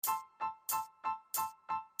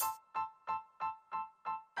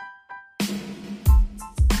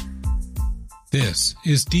This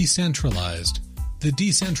is Decentralized, the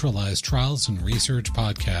Decentralized Trials and Research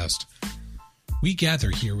podcast. We gather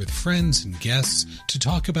here with friends and guests to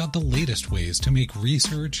talk about the latest ways to make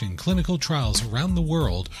research and clinical trials around the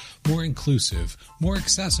world more inclusive, more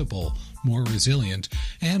accessible, more resilient,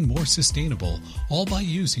 and more sustainable, all by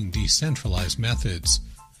using decentralized methods.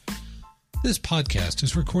 This podcast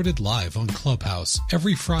is recorded live on Clubhouse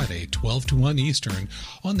every Friday, 12 to 1 Eastern,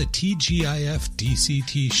 on the TGIF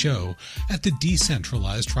DCT show at the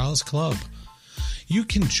Decentralized Trials Club. You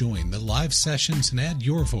can join the live sessions and add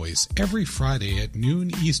your voice every Friday at noon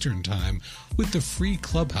Eastern Time with the free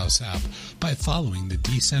Clubhouse app by following the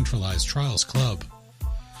Decentralized Trials Club.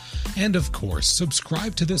 And of course,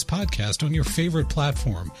 subscribe to this podcast on your favorite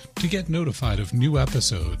platform to get notified of new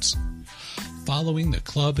episodes. Following the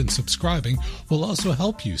club and subscribing will also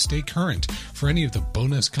help you stay current for any of the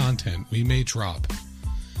bonus content we may drop.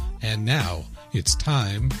 And now, it's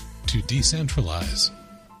time to decentralize.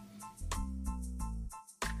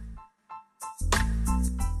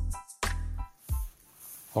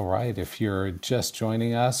 All right, if you're just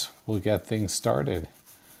joining us, we'll get things started.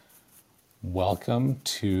 Welcome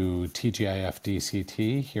to TGIF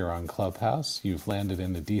DCT here on Clubhouse. You've landed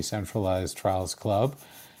in the Decentralized Trials Club.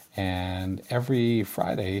 And every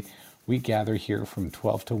Friday, we gather here from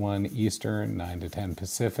 12 to 1 Eastern, 9 to 10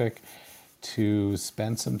 Pacific, to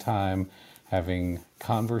spend some time having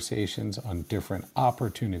conversations on different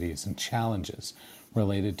opportunities and challenges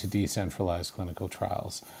related to decentralized clinical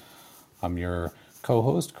trials. I'm your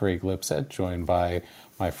co-host, Craig Lipset, joined by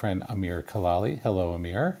my friend Amir Kalali. Hello,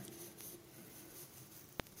 Amir.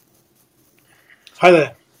 Hi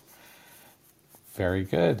there. Very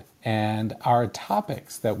good. And our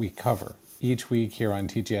topics that we cover each week here on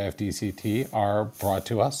TGIF DCT are brought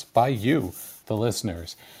to us by you, the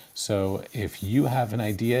listeners. So if you have an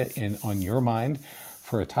idea on your mind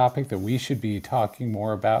for a topic that we should be talking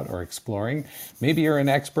more about or exploring, maybe you're an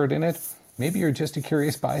expert in it, maybe you're just a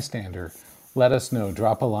curious bystander, let us know.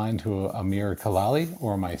 Drop a line to Amir Kalali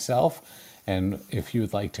or myself. And if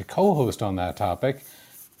you'd like to co-host on that topic,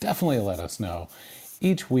 definitely let us know.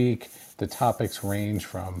 Each week, the topics range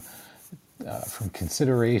from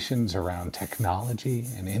considerations around technology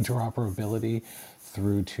and interoperability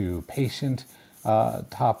through to patient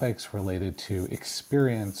topics related to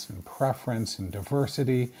experience and preference and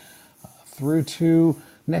diversity, through to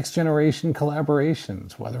next generation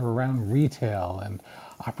collaborations, whether around retail and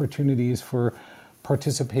opportunities for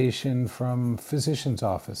participation from physicians'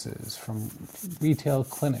 offices, from retail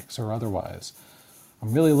clinics or otherwise.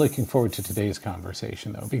 I'm really looking forward to today's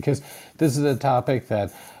conversation, though, because this is a topic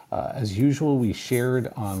that, as usual, we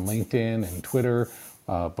shared on LinkedIn and Twitter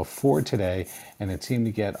before today, and it seemed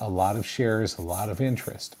to get a lot of shares, a lot of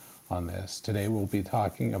interest on this. Today, we'll be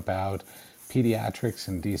talking about pediatrics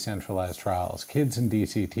and decentralized trials, kids and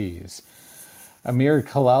DCTs. Amir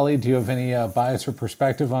Kalali, do you have any bias or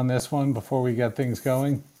perspective on this one before we get things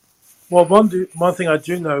going? Well, one thing I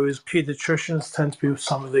do know is pediatricians tend to be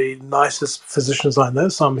some of the nicest physicians I know,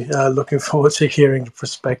 so I'm looking forward to hearing the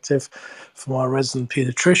perspective from our resident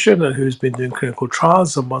pediatrician and who's been doing clinical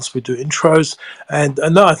trials, and once we do intros. And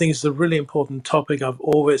no, I think it's a really important topic. I've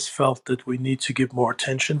always felt that we need to give more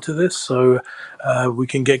attention to this, so we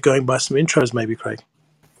can get going by some intros maybe, Craig.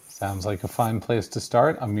 Sounds like a fine place to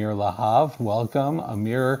start. Amir Lahav, welcome.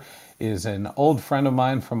 Amir is an old friend of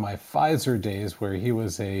mine from my Pfizer days, where he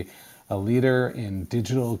was a leader in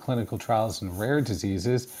digital clinical trials and rare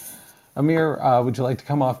diseases. Amir, would you like to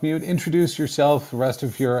come off mute, introduce yourself, the rest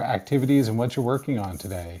of your activities, and what you're working on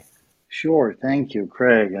today? Sure. Thank you,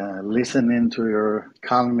 Craig. Listening to your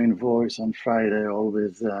calming voice on Friday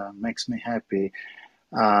always makes me happy.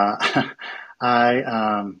 Amir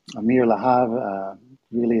Lahav,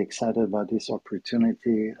 really excited about this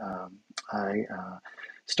opportunity. I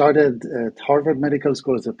started at Harvard Medical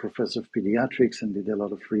School as a professor of pediatrics and did a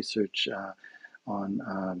lot of research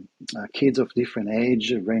on kids of different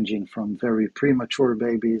age, ranging from very premature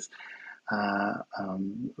babies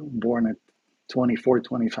born at 24,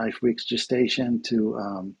 25 weeks gestation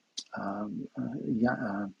to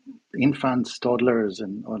infants, toddlers,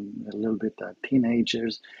 and a little bit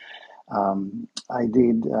teenagers. I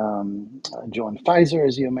did join Pfizer,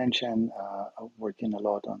 as you mentioned, working a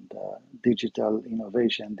lot on the digital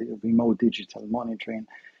innovation, the remote digital monitoring,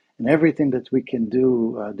 and everything that we can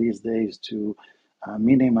do these days to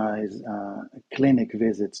minimize clinic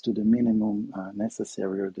visits to the minimum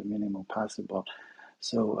necessary or the minimum possible.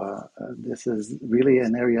 So this is really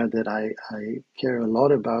an area that I care a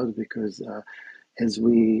lot about because as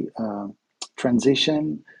we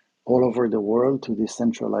transition all over the world to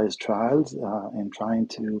decentralized trials and trying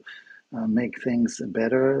to make things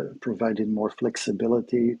better, providing more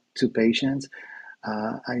flexibility to patients.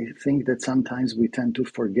 I think that sometimes we tend to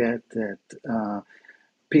forget that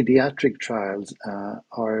pediatric trials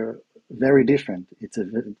are very different. It's a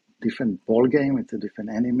very different ball game. It's a different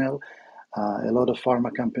animal. A lot of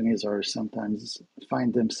pharma companies are sometimes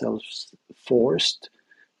find themselves forced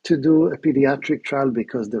to do a pediatric trial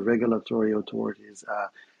because the regulatory authorities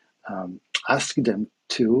ask them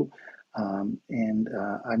to. I'm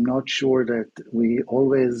not sure that we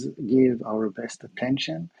always give our best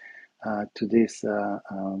attention to this,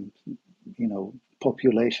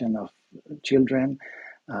 population of children.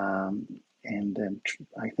 I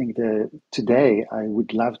think that today I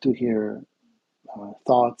would love to hear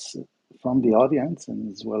thoughts from the audience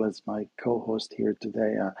and as well as my co-host here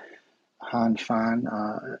today, Phan,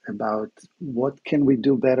 about what can we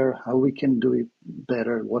do better, how we can do it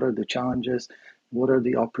better, what are the challenges, what are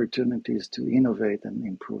the opportunities to innovate and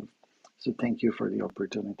improve. So thank you for the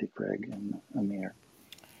opportunity, Craig and Amir.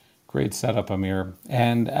 Great setup, Amir.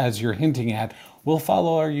 And as you're hinting at, we'll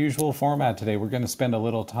follow our usual format today. We're going to spend a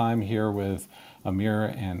little time here with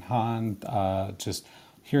Amir and Phan, just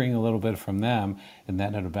hearing a little bit from them. And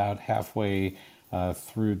then at about halfway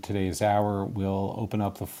through today's hour, we'll open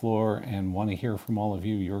up the floor and want to hear from all of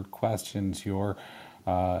you, your questions, your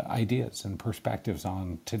ideas and perspectives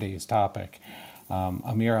on today's topic.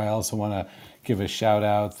 Amir, I also want to give a shout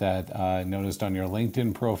out that I noticed on your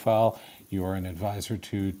LinkedIn profile, you are an advisor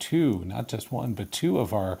to two, not just one, but two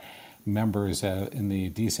of our members in the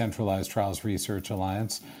Decentralized Trials Research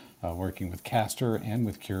Alliance, working with Castor and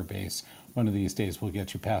with Curebase. One of these days we'll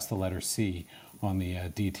get you past the letter C on the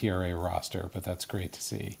DTRA roster, but that's great to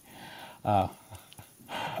see. I'm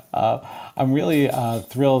really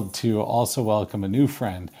thrilled to also welcome a new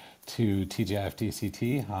friend to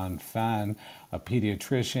TGIF-DCT, Phan, a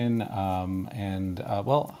pediatrician.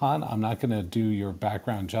 Han, I'm not going to do your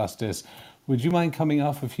background justice. Would you mind coming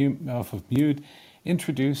off of mute?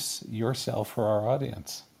 Introduce yourself for our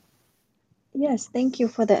audience. Yes, thank you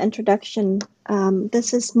for the introduction.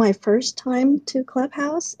 This is my first time to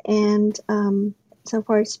Clubhouse, and so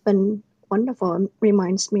far it's been wonderful. It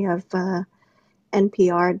reminds me of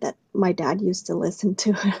NPR that my dad used to listen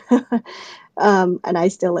to, and I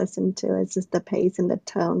still listen to. It's just the pace and the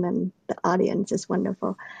tone, and the audience is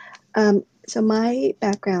wonderful. So my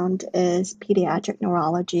background is pediatric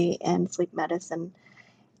neurology and sleep medicine,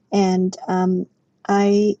 and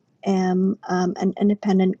I am an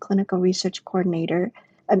independent clinical research coordinator.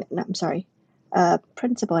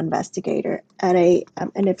 Principal investigator at a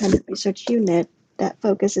independent research unit that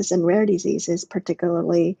focuses on rare diseases,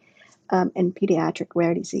 particularly in pediatric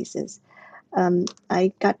rare diseases.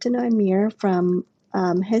 I got to know Amir from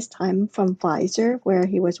his time from Pfizer, where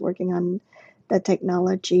he was working on the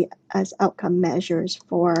technology as outcome measures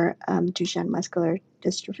for Duchenne muscular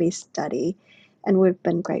dystrophy study, and we've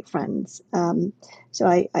been great friends. So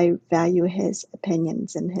I value his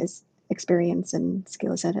opinions, and his experience and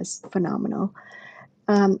skill set is phenomenal.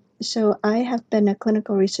 So I have been a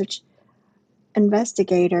clinical research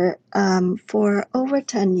investigator for over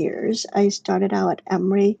 10 years. I started out at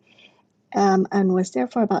Emory and was there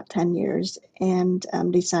for about 10 years, and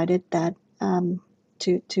decided that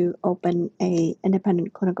to open a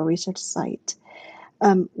independent clinical research site.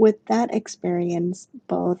 With that experience,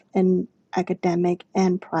 both in academic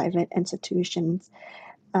and private institutions,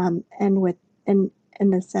 and in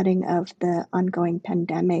the setting of the ongoing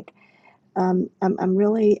pandemic, I'm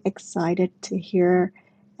really excited to hear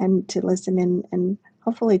and to listen in, and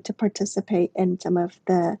hopefully to participate in some of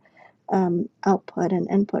the output and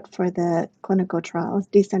input for the clinical trials,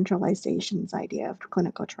 decentralization's idea of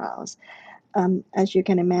clinical trials. As you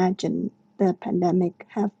can imagine, the pandemic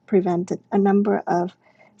have prevented a number of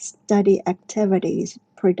study activities,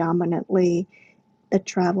 predominantly the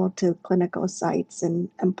travel to clinical sites and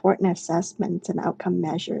important assessments and outcome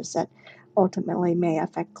measures that ultimately may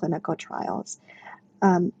affect clinical trials.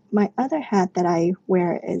 My other hat that I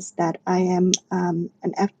wear is that I am an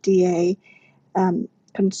FDA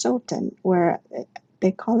consultant, where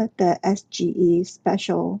they call it the SGE,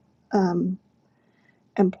 special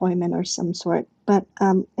employment or some sort. But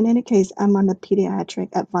in any case, I'm on the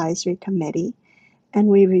Pediatric Advisory Committee, and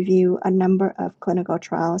we review a number of clinical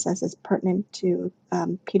trials as is pertinent to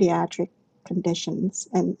pediatric conditions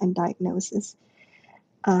and diagnosis.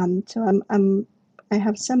 So I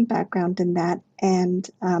have some background in that, and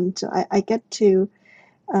so I get to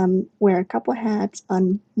wear a couple hats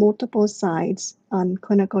on multiple sides on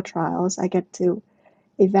clinical trials. I get to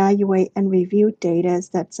evaluate and review data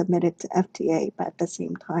that's submitted to FDA, but at the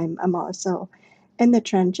same time, I'm also in the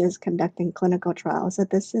trenches conducting clinical trials. So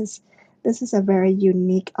this is this is a very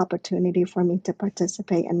unique opportunity for me to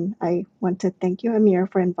participate. And I want to thank you, Amir,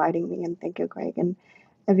 for inviting me, and thank you, Greg, and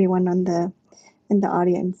everyone in the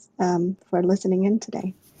audience for listening in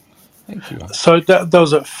today. Thank you. So that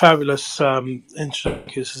was a fabulous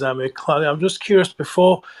introduction, Amir. Kalali, I'm just curious,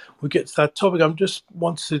 before we get to that topic, I'm just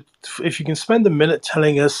wanted, if you can spend a minute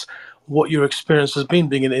telling us what your experience has been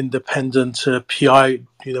being an independent PI,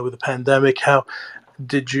 with the pandemic. How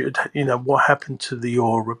did you, what happened to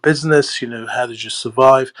your business? How did you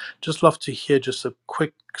survive? Just love to hear just a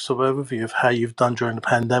quick sort of overview of how you've done during the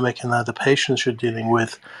pandemic and how the patients you're dealing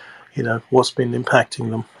with, what's been impacting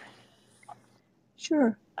them.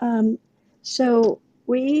 Sure. So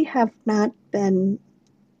we have not been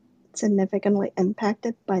significantly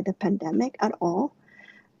impacted by the pandemic at all.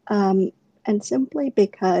 And simply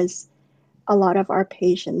because a lot of our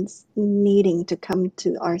patients needing to come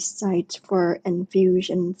to our sites for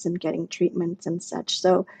infusions and getting treatments and such.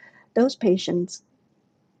 So those patients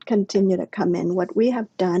continue to come in. What we have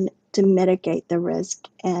done to mitigate the risk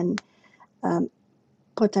and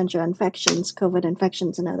potential infections, COVID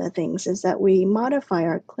infections, and other things is that we modify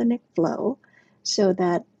our clinic flow so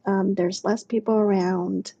that there's less people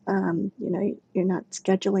around. You're not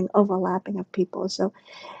scheduling overlapping of people. So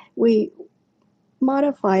we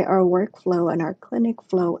modify our workflow and our clinic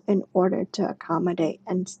flow in order to accommodate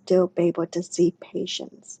and still be able to see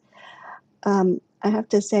patients. I have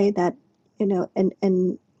to say that,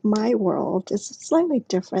 in my world, it's slightly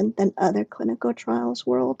different than other clinical trials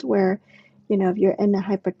world where, if you're in a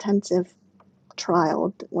hypertensive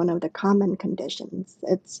trial, one of the common conditions,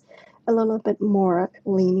 it's a little bit more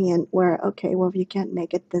lenient where, okay, well, if you can't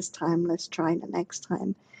make it this time, let's try the next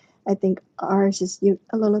time. I think ours is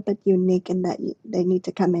a little bit unique in that they need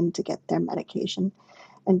to come in to get their medication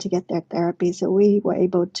and to get their therapy. So we were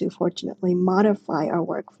able to fortunately modify our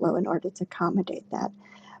workflow in order to accommodate that.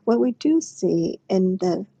 What we do see in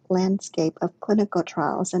the landscape of clinical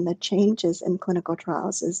trials and the changes in clinical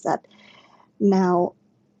trials is that now,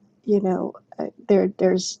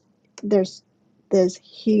 there's this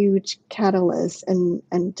huge catalyst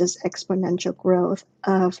and just exponential growth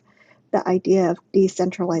of the idea of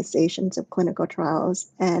decentralizations of clinical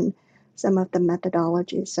trials and some of the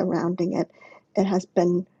methodologies surrounding it. It has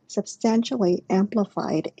been substantially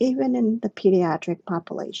amplified even in the pediatric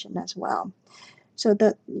population as well. So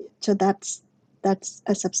that's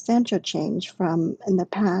a substantial change from in the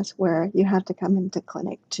past where you have to come into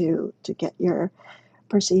clinic to get your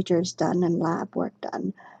procedures done and lab work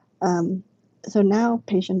done. So now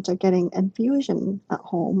patients are getting infusion at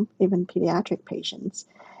home, even pediatric patients,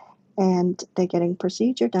 and they're getting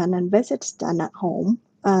procedure done and visits done at home.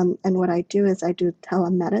 And what I do is I do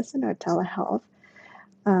telemedicine or telehealth,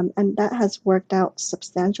 and that has worked out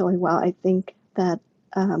substantially well. I think that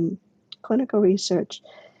clinical research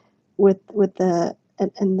with the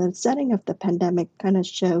in the setting of the pandemic kind of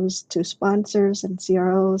shows to sponsors and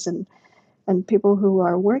CROs and people who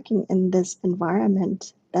are working in this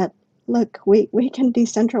environment that, look, we can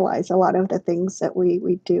decentralize a lot of the things that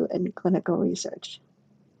we do in clinical research.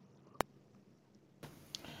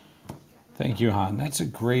 Thank you, Han. That's a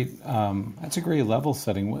great level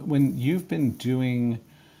setting. When you've been doing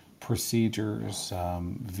procedures,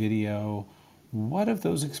 video, what have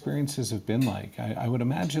those experiences have been like? I would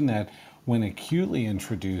imagine that when acutely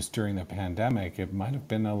introduced during the pandemic, it might have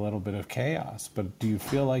been a little bit of chaos. But do you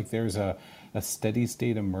feel like there's a steady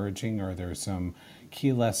state emerging, or there's some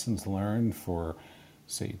key lessons learned for,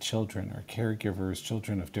 say, children or caregivers,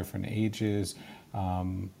 children of different ages?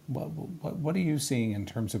 What are you seeing in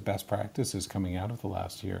terms of best practices coming out of the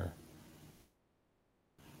last year?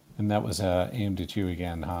 And that was aimed at you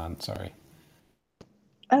again, Han. Sorry.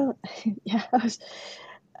 Oh, yeah.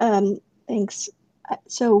 Thanks.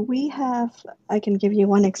 So I can give you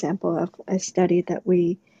one example of a study that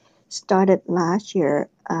we started last year,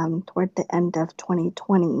 toward the end of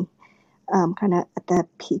 2020, kind of at the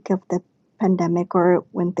peak of the pandemic, or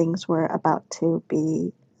when things were about to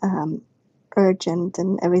be urgent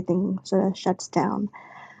and everything sort of shuts down.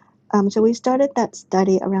 So we started that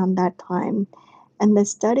study around that time, and the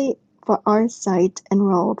study for our site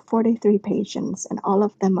enrolled 43 patients, and all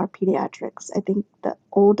of them are pediatrics. I think the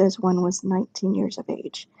oldest one was 19 years of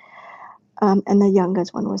age, and the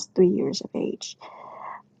youngest one was 3 years of age.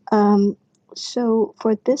 So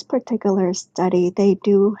for this particular study, they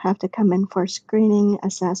do have to come in for screening,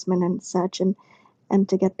 assessment, and such, and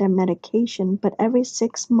to get their medication. But every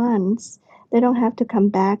 6 months, they don't have to come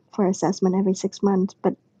back for assessment every 6 months,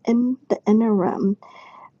 but in the interim,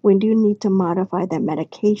 we do need to modify their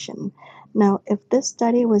medication. Now, if this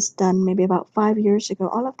study was done maybe about 5 years ago,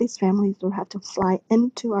 all of these families would have to fly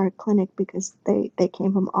into our clinic because they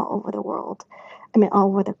came from all over the world. I mean, all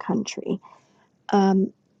over the country.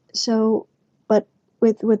 Um, so, but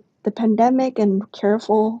with the pandemic and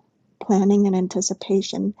careful planning and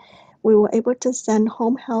anticipation, we were able to send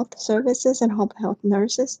home health services and home health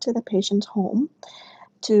nurses to the patient's home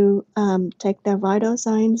to take their vital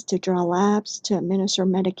signs, to draw labs, to administer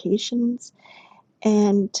medications,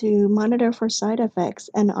 and to monitor for side effects.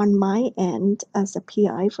 And on my end, as a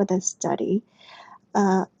PI for this study,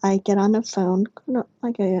 I get on the phone,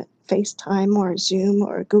 like a FaceTime or Zoom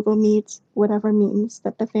or Google Meets, whatever means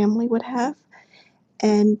that the family would have,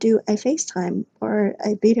 and do a FaceTime or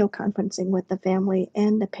a video conferencing with the family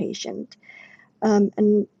and the patient.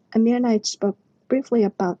 And Amir and I spoke briefly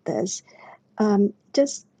about this.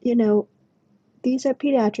 Just, these are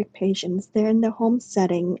pediatric patients. They're in the home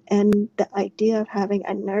setting, and the idea of having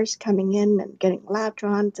a nurse coming in and getting lab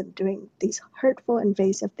draws and doing these hurtful,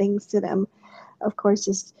 invasive things to them, of course,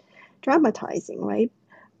 is traumatizing, right?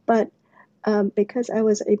 But because I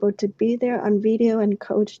was able to be there on video and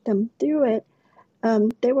coach them through it,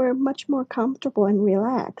 they were much more comfortable and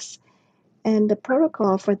relaxed. And the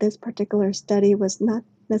protocol for this particular study was not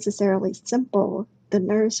necessarily simple. The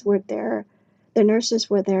nurses were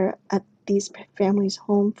there at these families'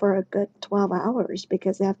 home for a good 12 hours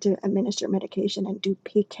because they have to administer medication and do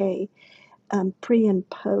PK pre and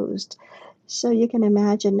post. So you can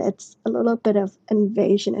imagine it's a little bit of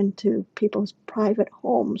invasion into people's private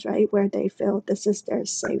homes, right, where they feel this is their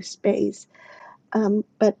safe space.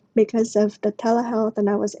 But because of the telehealth, and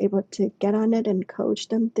I was able to get on it and coach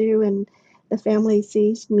them through, and the family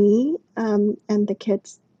sees me, and the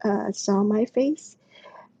kids saw my face.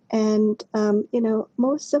 And,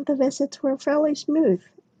 most of the visits were fairly smooth.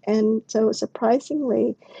 And so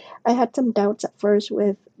surprisingly, I had some doubts at first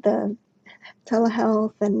with the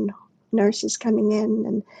telehealth and nurses coming in,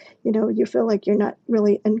 and you feel like you're not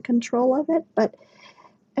really in control of it, but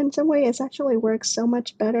in some way it's actually works so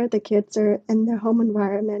much better. The kids are in their home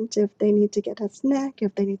environment. If they need to get a snack,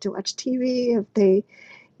 if they need to watch TV, if they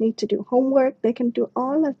need to do homework, they can do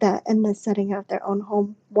all of that in the setting of their own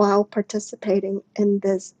home while participating in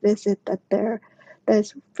this visit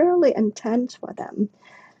that's fairly intense for them.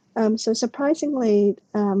 So surprisingly,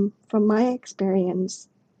 from my experience,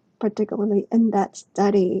 particularly in that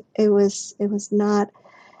study, it was not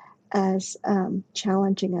as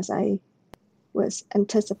challenging as I was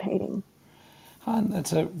anticipating. Han,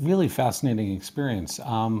 that's a really fascinating experience.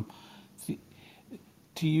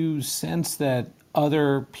 Do you sense that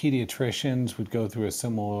other pediatricians would go through a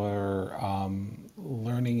similar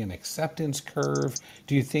learning and acceptance curve?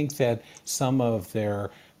 Do you think that some of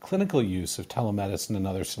their clinical use of telemedicine and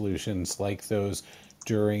other solutions, like those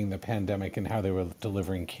during the pandemic and how they were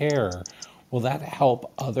delivering care, will that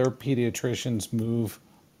help other pediatricians move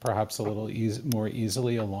perhaps a little more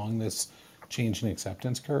easily along this change in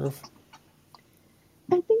acceptance curve?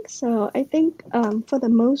 I think so. I think for the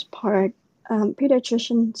most part,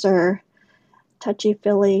 pediatricians are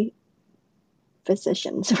touchy-feely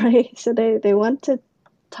physicians, right? So they want to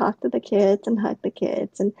talk to the kids and hug the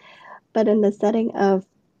kids, but in the setting of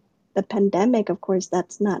the pandemic, of course,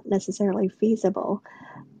 that's not necessarily feasible.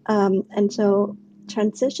 And so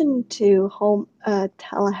transition to home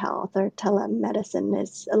telehealth or telemedicine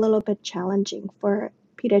is a little bit challenging for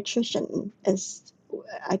pediatrician, as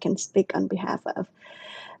I can speak on behalf of.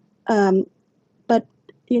 Um, but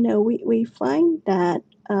we find that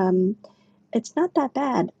it's not that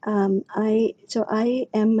bad. I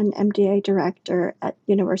am an MDA director at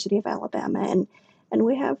University of Alabama, and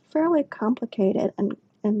we have fairly complicated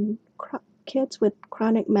and kids with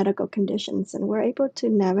chronic medical conditions, and we're able to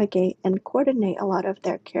navigate and coordinate a lot of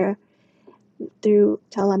their care through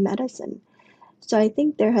telemedicine. So I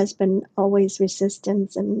think there has been always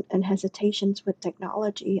resistance and hesitations with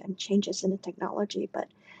technology and changes in the technology, but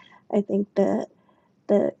I think the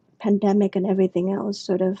pandemic and everything else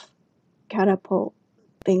sort of catapult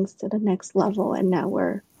things to the next level, and now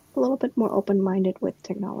we're a little bit more open-minded with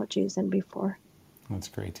technologies than before. That's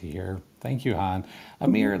great to hear. Thank you, Han. Mm-hmm.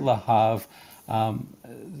 Amir, Lahav,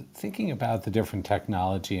 thinking about the different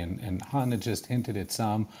technology, and Han had just hinted at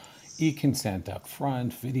some, e-consent up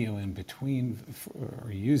front, video in between, or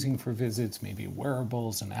using for visits, maybe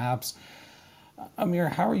wearables and apps. Amir,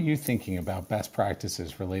 how are you thinking about best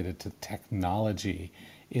practices related to technology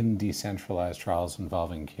in decentralized trials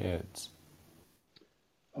involving kids?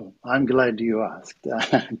 Oh, I'm glad you asked,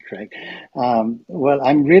 Craig. Well,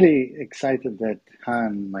 I'm really excited that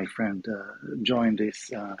Han, my friend, joined this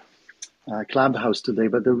clubhouse today.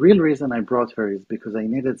 But the real reason I brought her is because I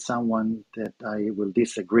needed someone that I will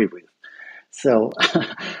disagree with. So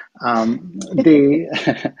I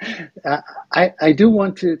do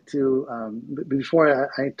want to before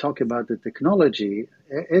I talk about the technology,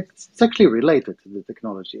 it's actually related to the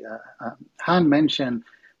technology. Han mentioned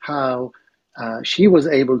how she was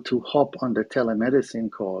able to hop on the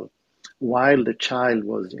telemedicine call while the child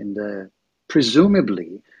was in the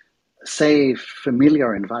presumably safe,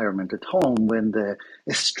 familiar environment at home when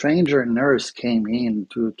a stranger nurse came in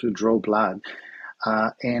to draw blood.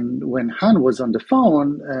 And when Han was on the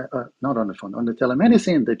phone, not on the phone, on the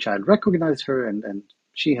telemedicine, the child recognized her and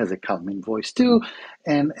she has a calming voice too.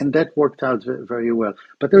 And that worked out very well.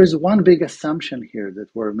 But there is one big assumption here that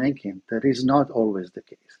we're making that is not always the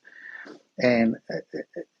case. And,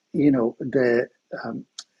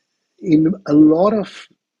 in a lot of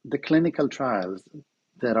the clinical trials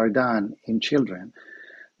that are done in children,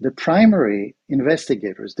 the primary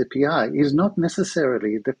investigators, the PI, is not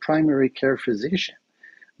necessarily the primary care physician.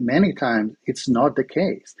 Many times it's not the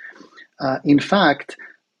case. In fact,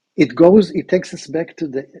 it takes us back to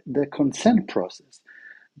the consent process.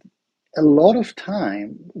 A lot of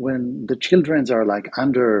time when the children are like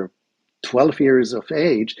under 12 years of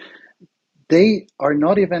age, they are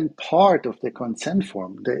not even part of the consent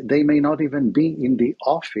form. They may not even be in the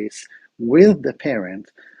office with the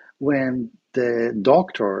parent when the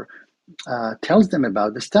doctor tells them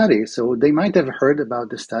about the study. So they might have heard about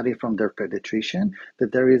the study from their pediatrician,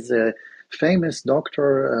 that there is a famous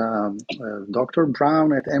doctor, Dr.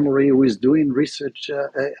 Brown at Emory, who is doing research,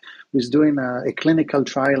 who is doing a clinical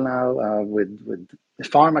trial now with a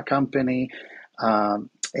pharma company,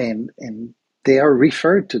 and they are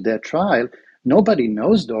referred to that trial. Nobody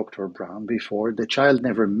knows Dr. Brown before. The child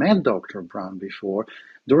never met Dr. Brown before.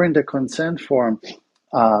 During the consent form,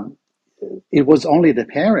 it was only the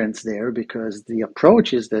parents there because the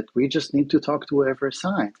approach is that we just need to talk to whoever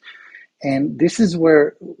signs. And this is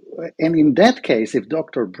where, and in that case, if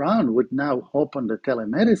Dr. Brown would now hop on the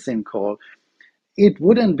telemedicine call, it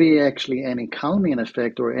wouldn't be actually any calming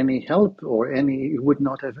effect or any help or it would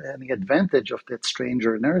not have any advantage of that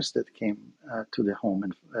stranger nurse that came to the home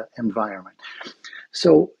environment.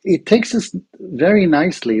 So it takes us very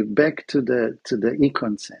nicely back to the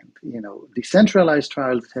e-consent. Decentralized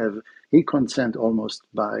trials have e-consent almost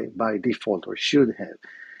by default, or should have.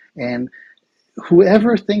 And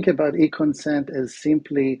whoever think about e-consent as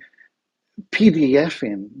simply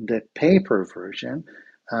PDFing the paper version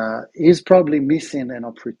is probably missing an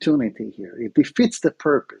opportunity here. It defeats the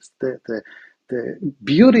purpose. The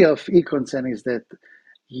beauty of e-consent is that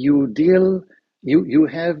you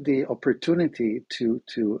have the opportunity to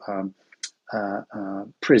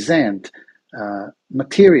present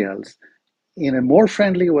materials in a more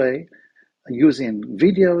friendly way using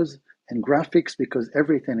videos and graphics because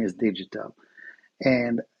everything is digital.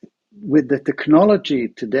 And with the technology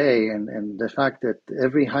today and the fact that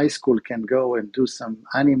every high school can go and do some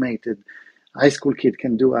high school kid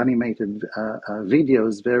can do animated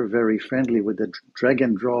videos very, very friendly with the drag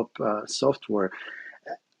and drop software.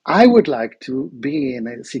 I would like to be in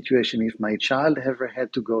a situation if my child ever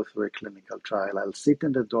had to go through a clinical trial. I'll sit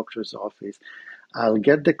in the doctor's office. I'll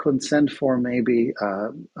get the consent form maybe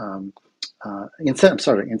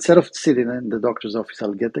instead of sitting in the doctor's office,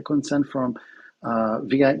 I'll get the consent form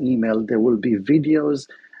via email. There will be videos,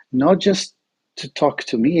 not just to talk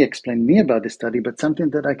to me, explain me about the study, but something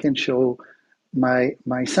that I can show my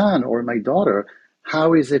son or my daughter.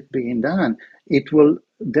 How is it being done? It will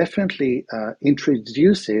definitely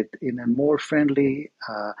introduce it in a more friendly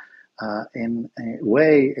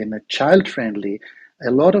way, in a child-friendly.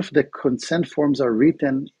 A lot of the consent forms are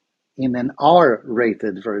written in an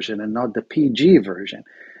R-rated version and not the PG version.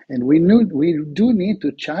 And we do need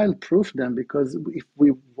to child-proof them because if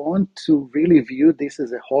we want to really view this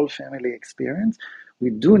as a whole family experience, we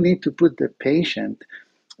do need to put the patient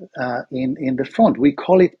in the front. We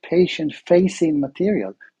call it patient-facing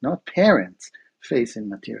material, not parents-facing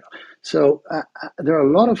material. So there are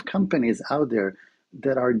a lot of companies out there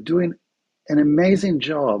that are doing an amazing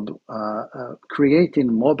job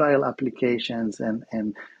creating mobile applications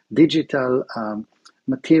and digital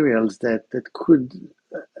materials that could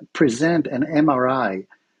present an MRI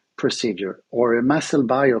procedure or a muscle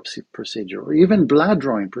biopsy procedure or even blood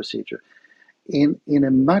drawing procedure in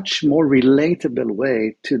a much more relatable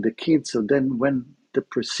way to the kids. So then when the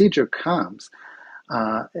procedure comes,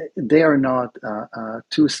 they are not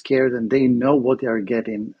too scared and they know what they are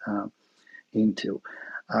getting into.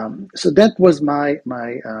 So that was my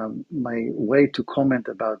way to comment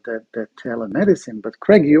about that telemedicine. But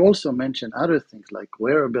Craig, you also mentioned other things like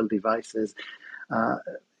wearable devices.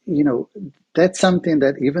 That's something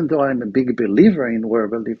that even though I'm a big believer in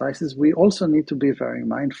wearable devices, we also need to be very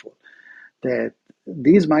mindful that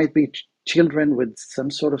these might be children with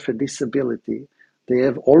some sort of a disability. They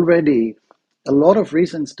have already a lot of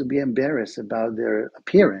reasons to be embarrassed about their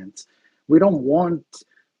appearance. We don't want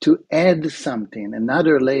to add something,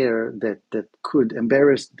 another layer that could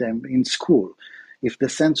embarrass them in school. If the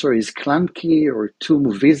sensor is clunky or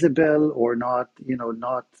too visible or not,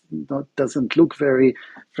 not doesn't look very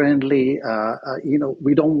friendly,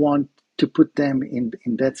 we don't want to put them in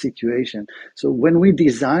that situation. So when we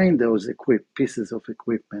design those pieces of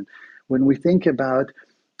equipment, when we think about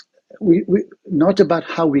we not about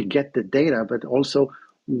how we get the data, but also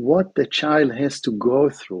what the child has to go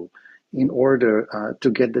through in order to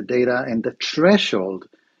get the data, and the threshold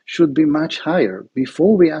should be much higher.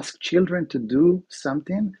 Before we ask children to do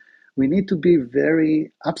something, we need to be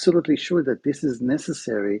very absolutely sure that this is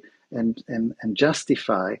necessary and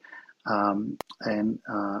justify. And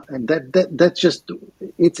that's just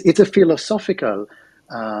it's a philosophical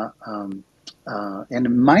and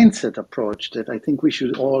mindset approach that I think we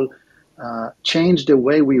should all change the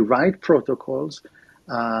way we write protocols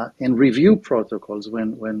and review protocols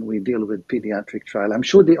when we deal with pediatric trial. I'm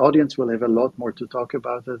sure the audience will have a lot more to talk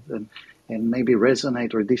about it and maybe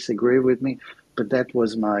resonate or disagree with me, but that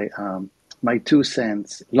was my my 2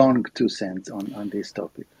 cents, long 2 cents on this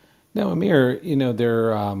topic. Now, Amir,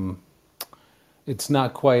 it's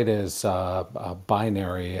not quite as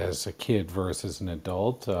binary as a kid versus an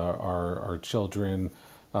adult. Our children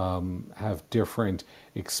have different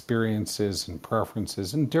experiences and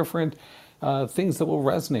preferences and different things that will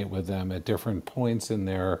resonate with them at different points in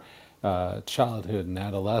their childhood and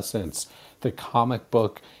adolescence. The comic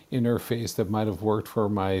book interface that might have worked for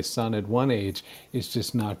my son at one age is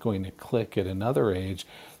just not going to click at another age.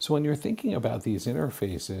 So when you're thinking about these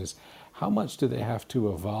interfaces, how much do they have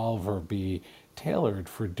to evolve or be tailored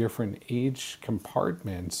for different age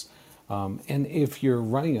compartments? And if you're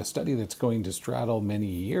running a study that's going to straddle many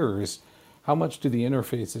years, how much do the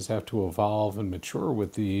interfaces have to evolve and mature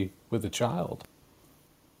with the child?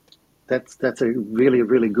 That's a really,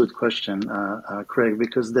 really good question, Craig,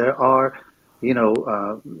 because there are,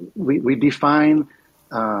 we define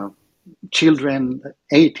children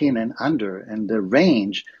 18 and under, and the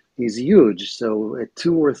range is huge. So at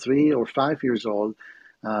 2 or 3 or 5 years old,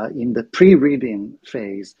 in the pre-reading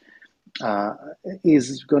phase,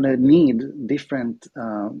 is going to need different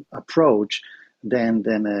approach than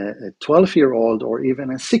a 12-year-old or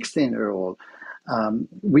even a 16-year-old.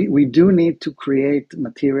 We do need to create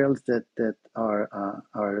materials that are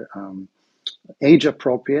age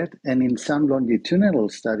appropriate, and in some longitudinal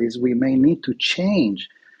studies, we may need to change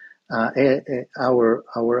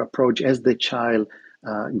our approach as the child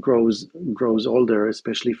grows older,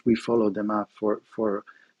 especially if we follow them up for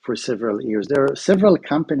several years. There are several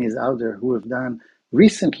companies out there who have done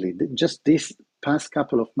recently, just this past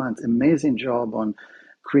couple of months, amazing job on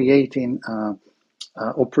creating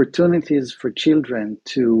opportunities for children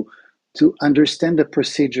to understand the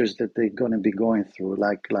procedures that they're going to be going through,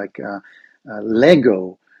 like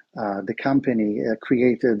Lego. The company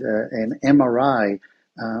created an MRI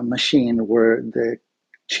machine where the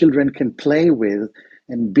children can play with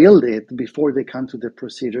and build it before they come to the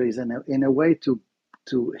procedure, is in a way to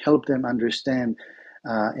help them understand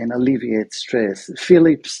and alleviate stress.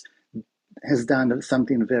 Philips has done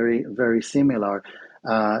something very, very similar.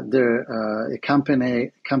 A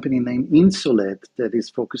company named Insulet that is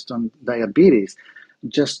focused on diabetes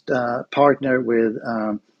just partnered with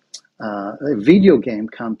a video game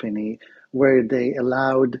company where they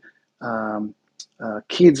allowed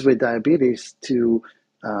kids with diabetes to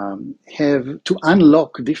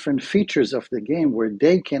unlock different features of the game where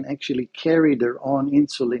they can actually carry their own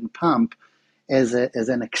insulin pump as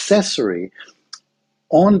an accessory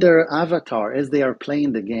on their avatar as they are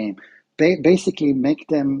playing the game. Basically make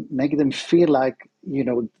them feel like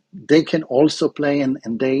they can also play, and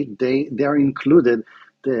they are included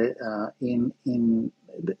in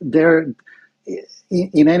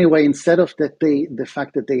any way, instead of the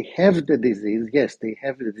fact that they have the disease. Yes, they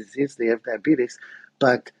have the disease, they have diabetes,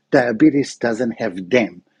 but diabetes doesn't have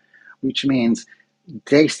them, which means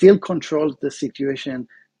they still control the situation.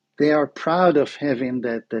 They are proud of having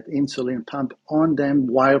that insulin pump on them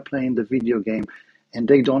while playing the video game, and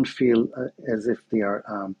they don't feel as if they are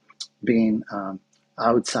being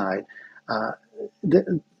outside.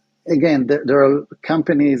 There are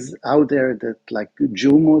companies out there that, like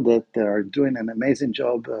Jumo, that are doing an amazing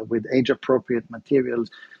job with age-appropriate materials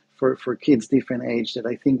for kids different age that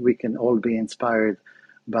I think we can all be inspired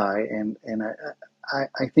by. And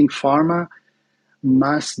I think pharma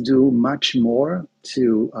must do much more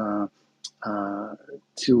to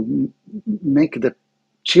make the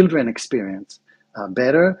children experience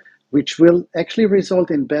better, which will actually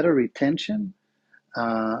result in better retention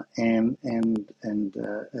and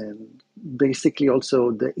basically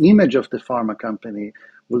also the image of the pharma company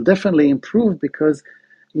will definitely improve because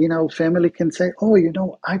family can say, oh,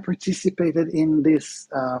 I participated in this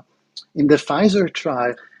in the Pfizer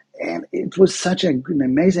trial, and it was such an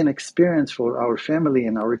amazing experience for our family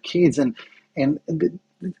and our kids, and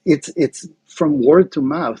it's from word to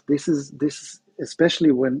mouth. This is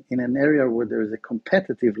especially when in an area where there is a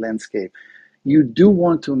competitive landscape, you do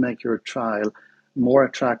want to make your trial more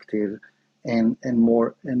attractive and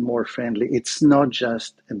more friendly. It's not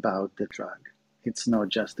just about the drug. It's not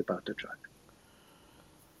just about the drug.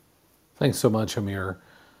 Thanks so much, Amir.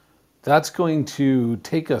 That's going to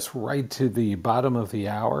take us right to the bottom of the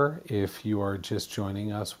hour. If you are just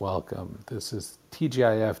joining us, welcome. This is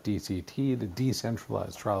TGIF DCT, the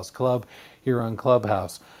Decentralized Trials Club, here on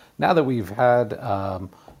Clubhouse. Now that we've had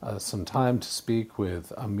some time to speak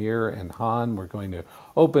with Amir and Phan, we're going to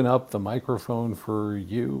open up the microphone for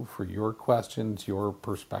you, for your questions, your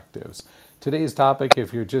perspectives. Today's topic,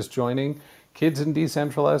 if you're just joining, kids in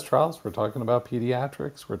decentralized trials. We're talking about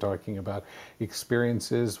pediatrics. We're talking about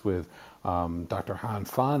experiences with Dr.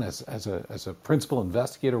 Phan as a principal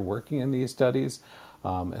investigator working in these studies,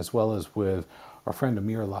 as well as with our friend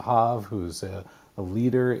Amir Lahav, who's a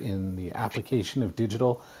leader in the application of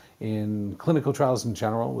digital in clinical trials in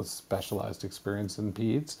general with specialized experience in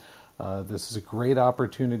peds. This is a great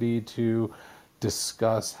opportunity to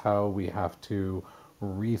discuss how we have to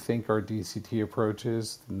rethink our DCT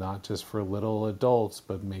approaches, not just for little adults,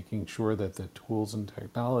 but making sure that the tools and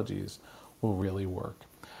technologies will really work.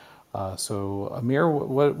 So Amir,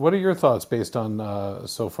 what are your thoughts based on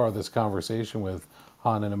so far this conversation with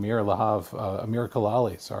Phan and Amir Lahav, Amir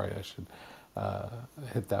Kalali, sorry, I should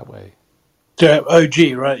hit that way. Yeah,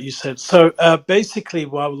 OG, right? You said so. Basically,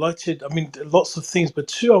 what I would like to, I mean, lots of things, but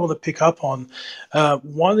two I want to pick up on.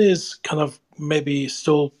 One is kind of maybe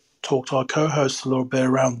still talk to our co-hosts a little bit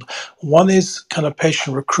around. One is kind of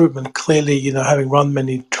patient recruitment. Clearly, having run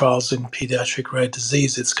many trials in pediatric rare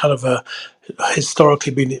disease, it's kind of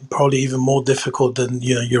historically been probably even more difficult than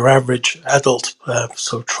your average adult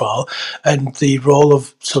sort of trial. And the role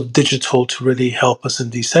of sort of digital to really help us in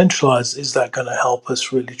decentralized, is that going to help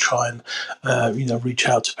us really try and reach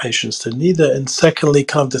out to patients that need it? And secondly,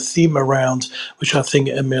 kind of the theme around, which I think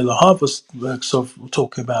Amir Lahav was sort of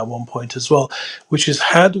talking about at one point as well, which is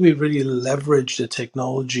how do we really leverage the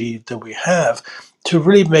technology that we have to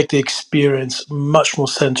really make the experience much more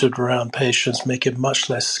centered around patients, make it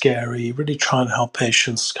much less scary, really try and help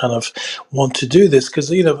patients kind of want to do this.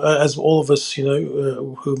 Because, as all of us,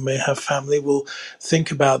 who may have family will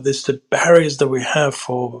think about this, the barriers that we have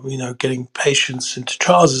for, getting patients into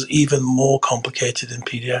trials is even more complicated in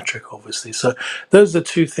pediatric, obviously. So those are the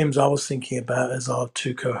two themes I was thinking about as our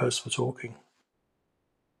two co-hosts were talking.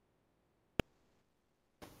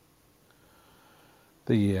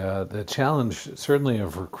 The challenge certainly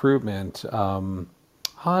of recruitment. Phan,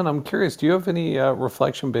 I'm curious, do you have any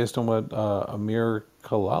reflection based on what Amir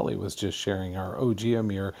Kalali was just sharing, our OG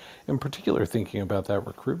Amir, in particular thinking about that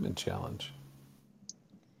recruitment challenge?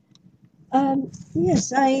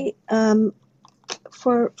 Yes,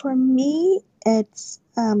 for me, it's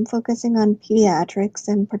focusing on pediatrics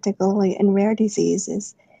and particularly in rare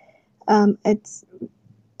diseases. It's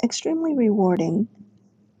extremely rewarding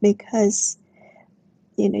because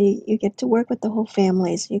you get to work with the whole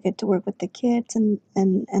families, you get to work with the kids and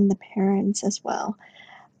the parents as well.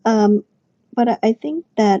 But I think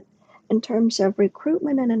that in terms of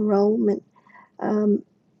recruitment and enrollment,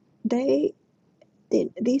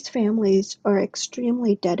 these families are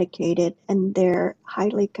extremely dedicated and they're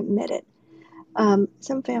highly committed.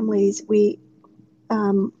 Some families we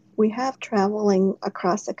have traveling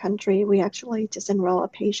across the country. We actually just enroll a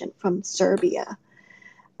patient from Serbia.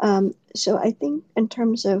 So I think in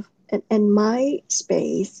terms of in my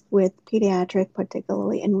space with pediatric,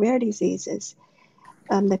 particularly in rare diseases,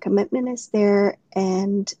 the commitment is there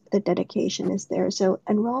and the dedication is there. So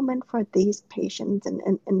enrollment for these patients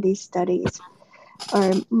and these studies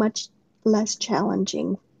are much less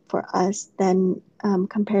challenging for us than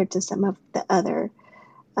compared to some of the other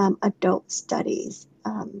adult studies.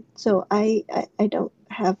 So I don't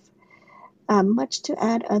have much to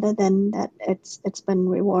add other than that it's been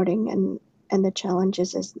rewarding and the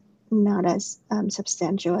challenges is not as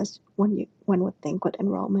substantial as one would think with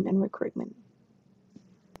enrollment and recruitment.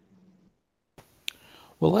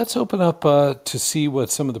 Well, let's open up to see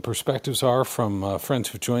what some of the perspectives are from friends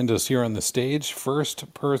who've joined us here on the stage.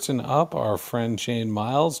 First person up, our friend Jane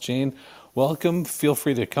Miles. Jane, welcome. Feel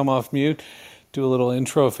free to come off mute, do a little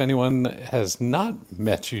intro if anyone has not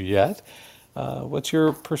met you yet. What's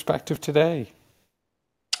your perspective today?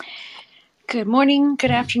 Good morning,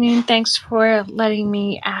 good afternoon. Thanks for letting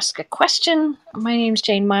me ask a question. My name is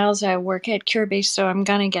Jane Miles. I work at Curebase, so I'm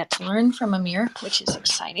going to get to learn from Amir, which is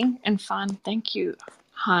exciting. And Phan, thank you.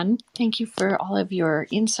 Han, thank you for all of your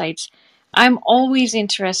insights. I'm always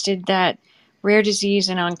interested that rare disease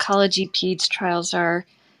and oncology peds trials are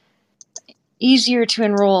easier to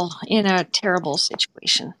enroll in a terrible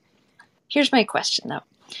situation. Here's my question, though.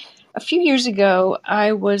 A few years ago,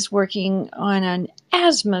 I was working on an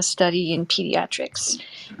asthma study in pediatrics,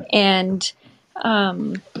 and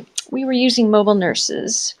we were using mobile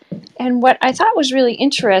nurses. And what I thought was really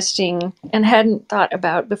interesting and hadn't thought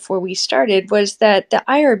about before we started was that the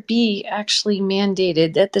IRB actually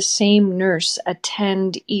mandated that the same nurse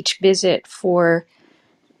attend each visit for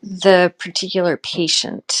the particular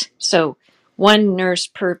patient. So one nurse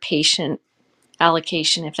per patient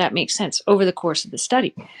allocation, if that makes sense, over the course of the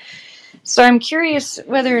study. So I'm curious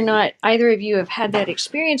whether or not either of you have had that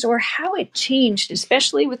experience or how it changed,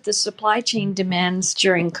 especially with the supply chain demands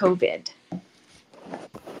during COVID.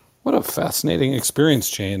 What a fascinating experience,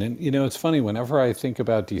 Jane. And, it's funny, whenever I think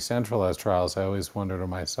about decentralized trials, I always wonder to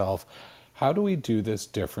myself, how do we do this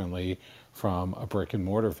differently from a brick and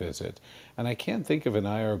mortar visit? And I can't think of an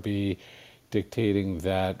IRB dictating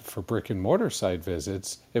that for brick and mortar site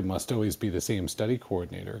visits, it must always be the same study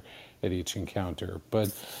coordinator at each encounter.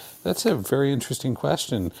 But that's a very interesting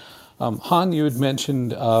question. Han, you had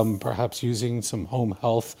mentioned perhaps using some home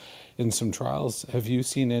health in some trials. Have you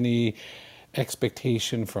seen any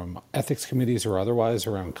expectation from ethics committees or otherwise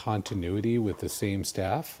around continuity with the same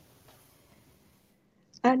staff?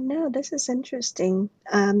 No, this is interesting.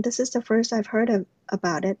 This is the first I've heard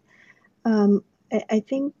about it. I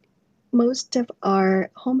think most of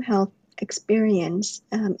our home health experience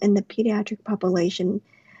in the pediatric population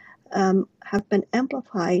have been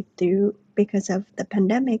amplified because of the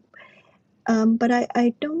pandemic. But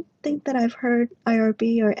I don't think that I've heard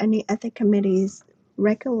IRB or any ethic committees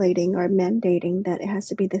regulating or mandating that it has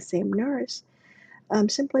to be the same nurse,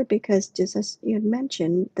 simply because, just as you had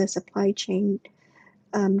mentioned, the supply chain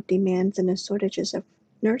demands and the shortages of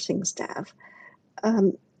nursing staff.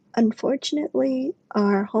 Unfortunately,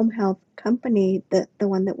 our home health company, the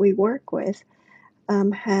one that we work with,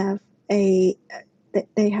 they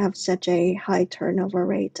have such a high turnover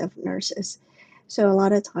rate of nurses. So a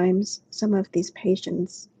lot of times, some of these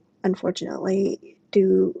patients, unfortunately,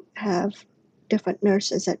 do have different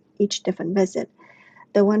nurses at each different visit.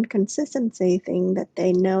 The one consistency thing that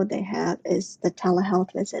they know they have is the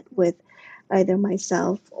telehealth visit with either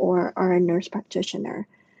myself or our nurse practitioner.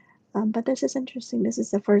 But this is interesting. This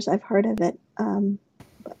is the first I've heard of it.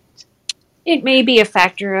 It may be a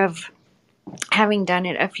factor of having done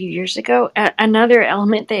it a few years ago. Another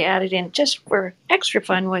element they added in just for extra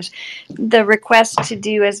fun was the request to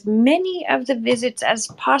do as many of the visits as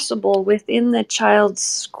possible within the child's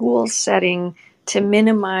school setting to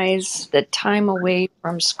minimize the time away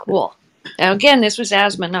from school. Now, again, this was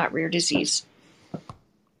asthma, not rare disease.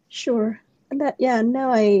 Sure. I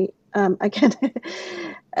can.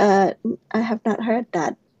 I have not heard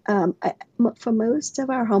that. For most of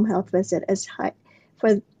our home health visit is high.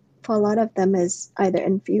 For a lot of them is either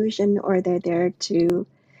infusion or they're there to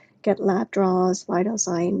get lab draws, vital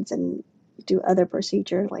signs, and do other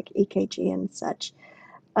procedure like EKG and such.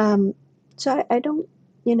 So I don't,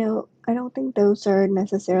 I don't think those are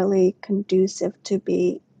necessarily conducive to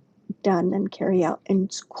be done and carry out in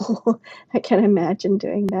school. I can imagine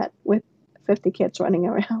doing that with 50 kids running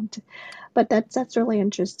around. But that's really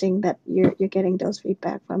interesting that you're getting those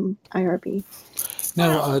feedback from IRB.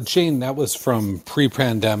 Now, Jane, that was from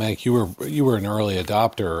pre-pandemic. You were an early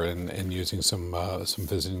adopter in using some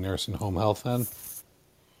visiting nurse and home health then.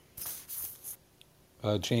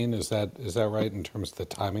 Jane, is that right in terms of the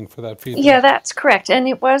timing for that feedback? Yeah, that's correct. And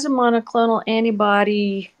it was a monoclonal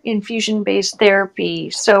antibody infusion-based therapy.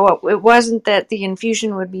 So it wasn't that the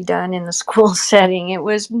infusion would be done in the school setting. It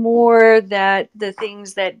was more that the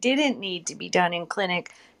things that didn't need to be done in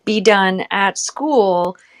clinic be done at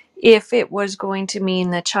school if it was going to mean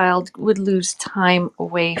the child would lose time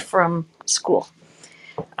away from school.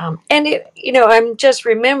 I'm just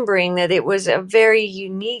remembering that it was a very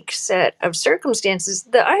unique set of circumstances.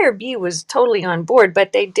 The IRB was totally on board,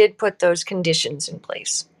 but they did put those conditions in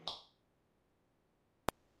place.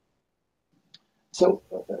 So,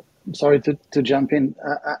 sorry to jump in.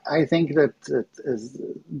 I think that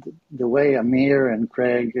the way Amir and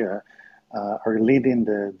Craig are leading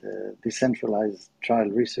the Decentralized Trial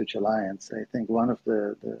Research Alliance, I think one of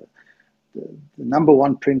the number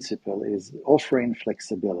one principle is offering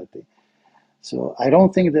flexibility. So I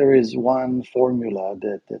don't think there is one formula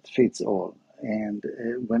that fits all. And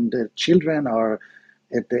when the children are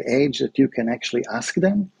at the age that you can actually ask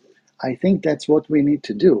them, I think that's what we need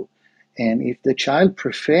to do. And if the child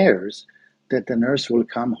prefers that the nurse will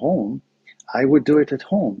come home, I would do it at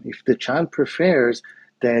home. If the child prefers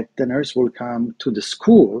that the nurse will come to the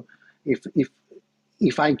school,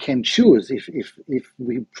 if I can choose, if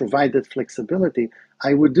we provide that flexibility,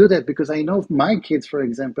 I would do that, because I know my kids, for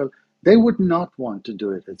example, they would not want to do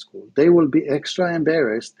it at school. They will be extra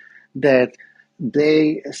embarrassed that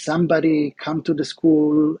somebody come to the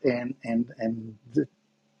school and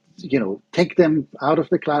take them out of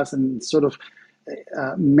the class and sort of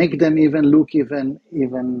make them even look even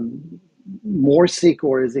more sick,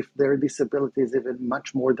 or as if their disability is even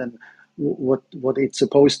much more than what it's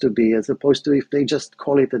supposed to be, as opposed to if they just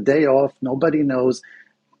call it a day off, nobody knows,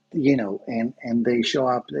 and they show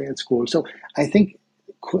up at school. So I think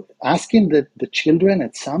asking the children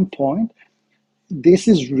at some point, this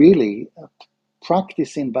is really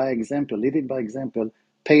practicing by example, leading by example,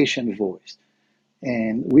 patient voice.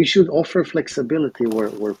 And we should offer flexibility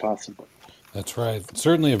where possible. That's right.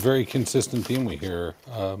 Certainly a very consistent theme we hear.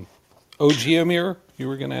 OG Amir, you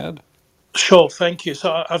were going to add? Sure, thank you.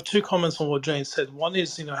 So I have two comments on what Jane said. One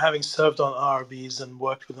is, having served on RBs and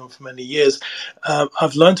worked with them for many years,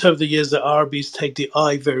 I've learned over the years that RBs take the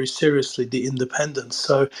I very seriously, the independence.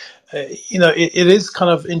 So, it is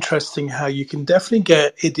kind of interesting how you can definitely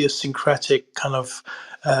get idiosyncratic kind of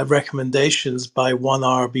recommendations by one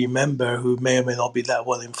RB member who may or may not be that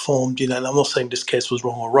well informed. And I'm not saying this case was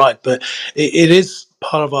wrong or right, but it is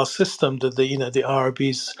part of our system that the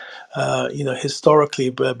RBs, historically,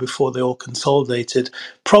 before they all consolidated,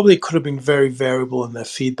 probably could have been very variable in their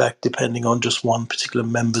feedback depending on just one particular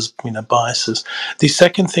member's biases. The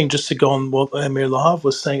second thing, just to go on what Amir Lahav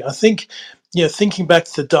was saying, I think, thinking back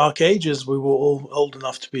to the dark ages we were all old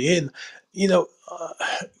enough to be in,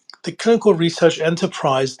 the clinical research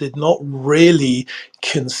enterprise did not really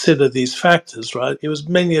consider these factors, right? It was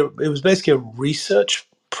basically a research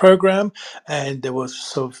program, and there was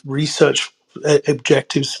sort of research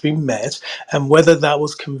objectives being met, and whether that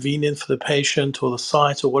was convenient for the patient or the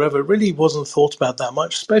site or whatever, it really wasn't thought about that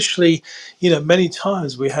much. Especially, many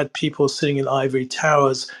times we had people sitting in ivory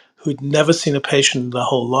towers who'd never seen a patient in their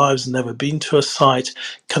whole lives, never been to a site,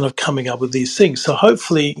 kind of coming up with these things. So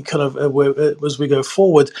hopefully, kind of as we go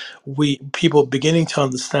forward, people beginning to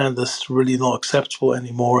understand this really not acceptable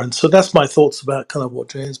anymore. And so that's my thoughts about kind of what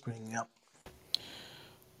Jane's bringing up.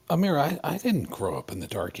 Amir, I didn't grow up in the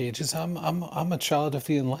Dark Ages. I'm a child of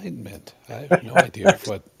the Enlightenment. I have no idea of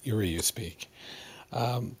what era you speak.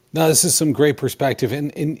 No, this is some great perspective,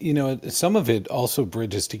 and some of it also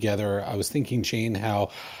bridges together. I was thinking, Jane, how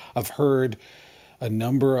I've heard a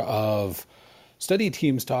number of study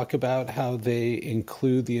teams talk about how they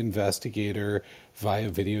include the investigator via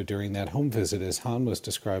video during that home visit, as Han was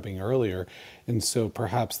describing earlier. And so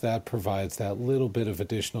perhaps that provides that little bit of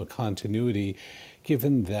additional continuity,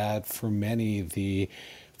 given that for many, the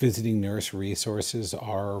visiting nurse resources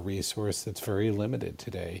are a resource that's very limited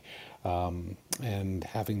today. And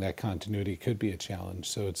having that continuity could be a challenge.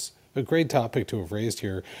 So it's a great topic to have raised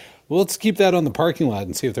here. Well, let's keep that on the parking lot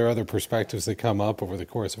and see if there are other perspectives that come up over the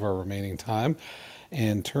course of our remaining time,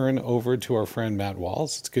 and turn over to our friend Matt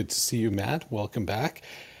Walls. It's good to see you, Matt. Welcome back.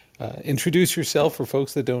 Introduce yourself for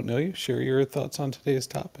folks that don't know you. Share your thoughts on today's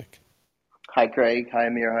topic. Hi, Craig. Hi,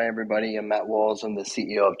 Amir. Hi, everybody. I'm Matt Walls. I'm the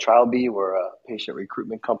CEO of TrialBee. We're a patient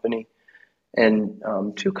recruitment company. And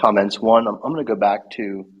two comments. One, I'm going to go back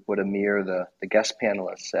to what Amir, the guest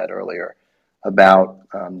panelist, said earlier about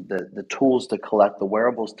the tools to collect, the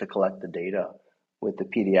wearables to collect the data with the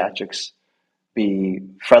pediatrics be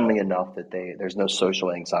friendly enough that there's no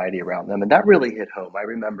social anxiety around them. And that really hit home. I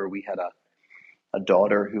remember we had a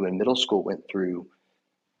daughter who in middle school went through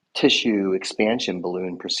tissue expansion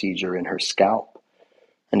balloon procedure in her scalp.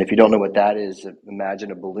 And if you don't know what that is,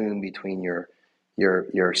 imagine a balloon between your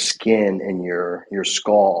skin and your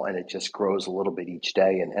skull, and it just grows a little bit each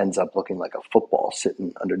day and ends up looking like a football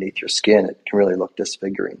sitting underneath your skin. It can really look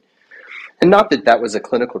disfiguring. And not that was a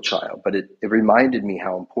clinical trial, but it reminded me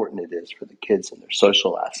how important it is for the kids and their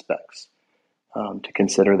social aspects to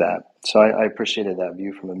consider that. So I appreciated that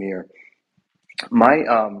view from Amir.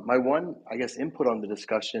 My one, I guess, input on the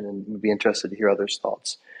discussion, and would be interested to hear others'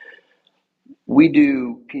 thoughts. We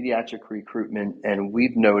do pediatric recruitment, and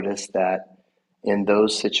we've noticed that in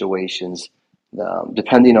those situations,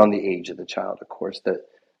 depending on the age of the child, of course,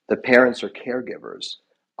 the parents or caregivers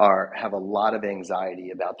have a lot of anxiety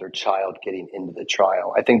about their child getting into the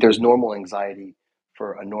trial. I think there's normal anxiety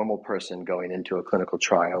for a normal person going into a clinical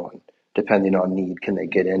trial, and depending on need, can they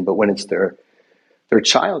get in? But when it's their their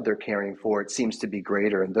child they're caring for, it seems to be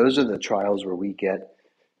greater. And those are the trials where we get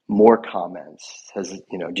more comments. As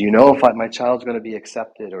you know, do you know if my child's going to be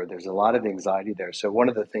accepted? Or there's a lot of anxiety there. So one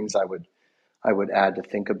of the things I would add to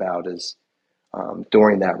think about is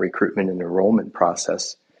during that recruitment and enrollment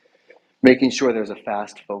process, making sure there's a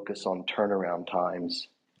fast focus on turnaround times,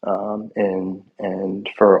 and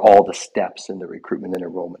for all the steps in the recruitment and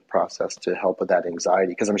enrollment process to help with that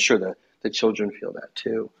anxiety, because I'm sure the children feel that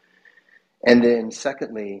too. And then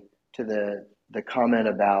secondly, to the comment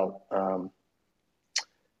about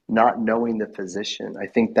not knowing the physician, I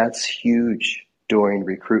think that's huge during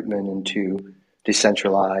recruitment into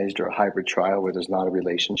decentralized or a hybrid trial where there's not a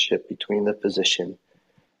relationship between the physician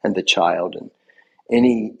and the child. And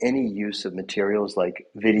any use of materials like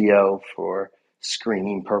video for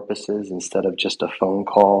screening purposes instead of just a phone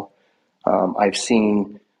call. I've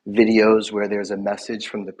seen videos where there's a message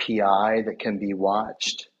from the PI that can be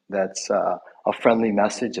watched that's a friendly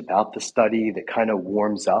message about the study that kind of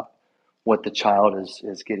warms up what the child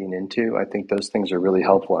is getting into. I think those things are really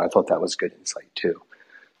helpful, and I thought that was good insight too.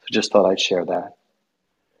 So just thought I'd share that.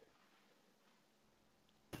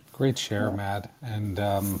 Great share, Matt. And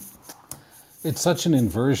it's such an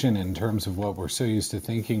inversion in terms of what we're so used to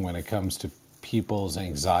thinking when it comes to people's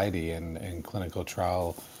anxiety and clinical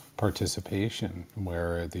trial participation,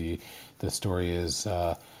 where the story is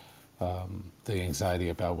the anxiety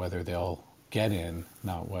about whether they'll get in,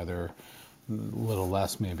 not whether, a little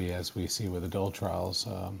less maybe as we see with adult trials.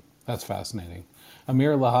 That's fascinating.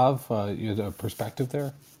 Amir, Lahav, you have a perspective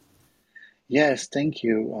there? Yes, thank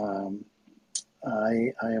you.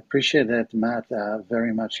 I appreciate that, Matt,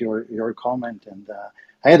 very much your comment, and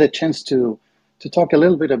I had a chance to talk a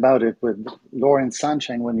little bit about it with Lauren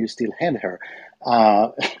Sunshine when you still had her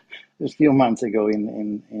a few months ago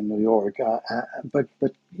in New York. But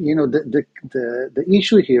you know, the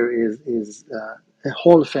issue here is a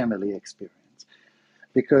whole family experience,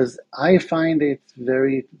 because I find it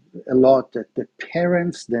a lot that the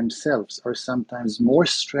parents themselves are sometimes more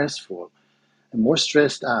stressful and more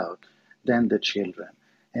stressed out than the children.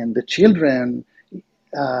 And the children,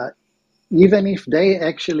 even if they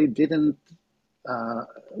actually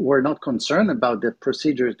were not concerned about the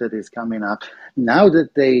procedures that is coming up, now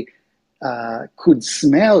that they could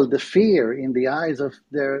smell the fear in the eyes of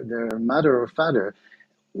their mother or father,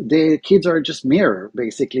 the kids are just mirror,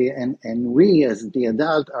 basically, and we as the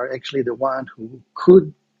adult are actually the one who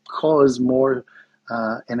could cause more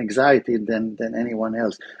anxiety than anyone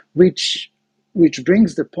else, which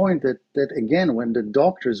brings the point that again, when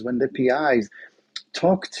the PIs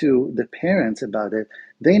talk to the parents about it,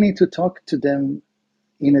 they need to talk to them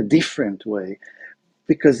in a different way,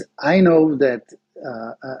 because I know that,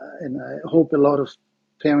 and I hope a lot of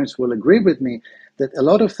parents will agree with me, that a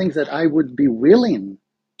lot of things that I would be willing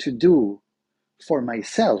to do for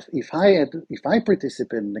myself if I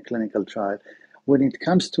participate in a clinical trial, when it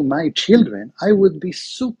comes to my children, I would be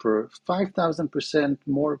super 5,000%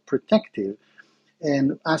 more protective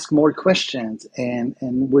and ask more questions, and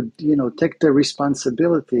would take the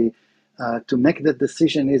responsibility to make that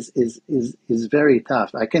decision is very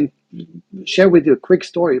tough. I can share with you a quick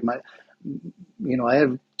story. I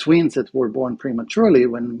have twins that were born prematurely.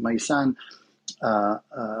 When my son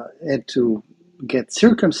had to get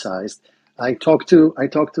circumcised, I talked to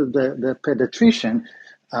the pediatrician,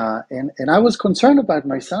 and I was concerned about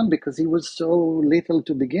my son because he was so little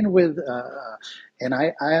to begin with, and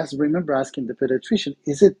I remember asking the pediatrician,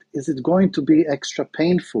 is it going to be extra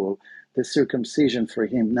painful, the circumcision for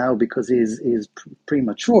him now, because he's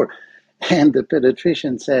premature? And the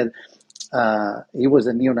pediatrician said, he was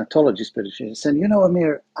a neonatologist pediatrician. He said,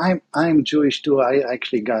 Amir, I'm Jewish too. I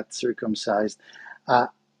actually got circumcised.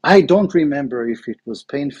 I don't remember if it was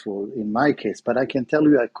painful in my case, but I can tell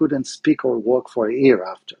you I couldn't speak or walk for a year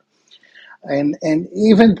after. And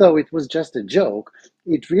even though it was just a joke,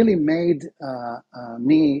 it really made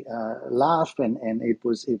me laugh, and it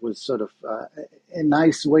was sort of a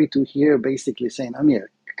nice way to hear, basically saying, Amir,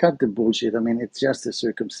 cut the bullshit. I mean, it's just a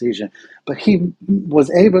circumcision. But he was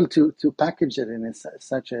able to package it in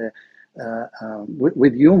such a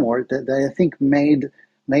with humor that I think made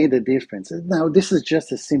a difference. Now, this is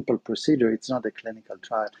just a simple procedure. It's not a clinical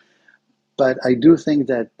trial. But I do think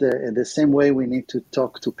that the same way we need to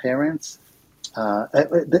talk to parents,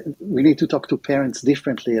 we need to talk to parents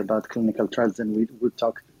differently about clinical trials than we would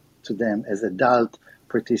talk to them as adults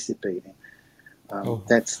participating.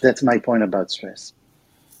 That's my point about stress.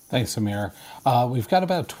 Thanks, Amir. We've got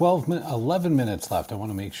about 11 minutes left. I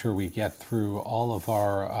want to make sure we get through all of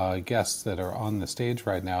our guests that are on the stage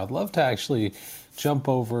right now. I'd love to actually jump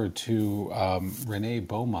over to Renee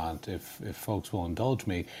Beaumont, if folks will indulge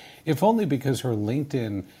me, if only because her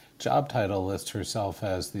LinkedIn job title lists herself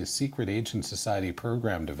as the Secret Agent Society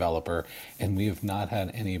program developer, and we have not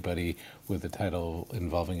had anybody with a title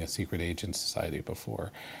involving a secret agent society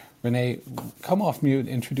before. Renee, come off mute,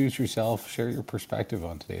 introduce yourself, share your perspective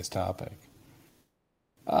on today's topic.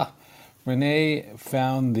 Renee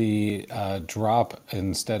found the drop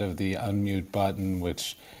instead of the unmute button,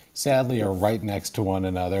 which sadly are right next to one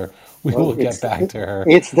another. We will get back to her.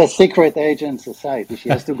 It's the Secret Agent Society. She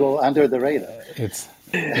has to go under the radar.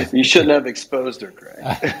 You shouldn't have exposed her, Greg.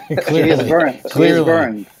 She is burned. She is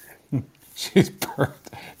burned. She's burned.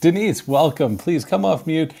 Denise, welcome. Please come off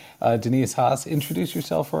mute. Denise Haas, introduce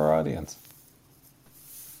yourself for our audience.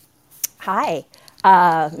 Hi.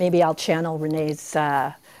 Maybe I'll channel Renee's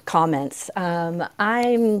comments.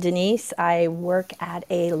 I'm Denise. I work at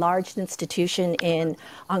a large institution in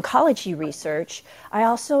oncology research. I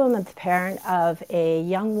also am a parent of a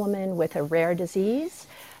young woman with a rare disease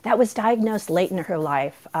that was diagnosed late in her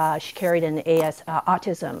life. She carried an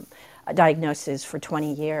autism diagnosis for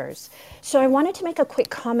 20 years. So I wanted to make a quick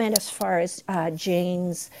comment as far as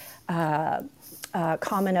Jane's comment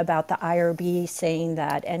about the IRB saying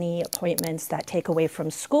that any appointments that take away from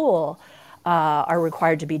school are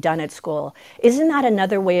required to be done at school. Isn't that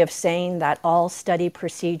another way of saying that all study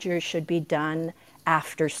procedures should be done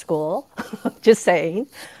after school? Just saying.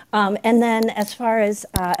 And then as far as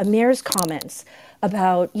Amir's comments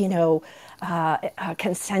about,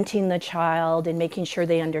 consenting the child and making sure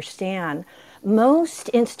they understand, most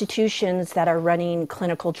institutions that are running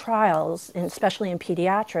clinical trials, and especially in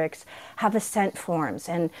pediatrics, have assent forms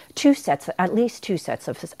and at least two sets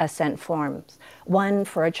of assent forms. One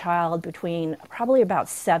for a child between probably about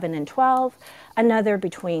 7 and 12, another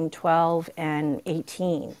between 12 and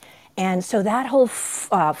 18. And so that whole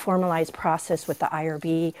formalized process with the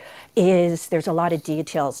IRB there's a lot of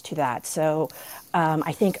details to that. So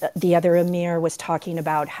I think the other Amir was talking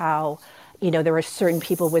about how there are certain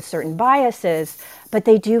people with certain biases, but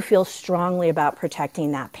they do feel strongly about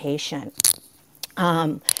protecting that patient.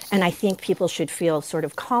 And I think people should feel sort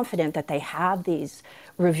of confident that they have these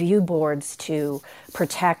review boards to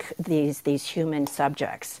protect these human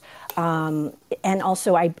subjects. And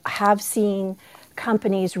also I have seen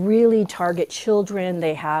companies really target children.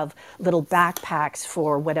 They have little backpacks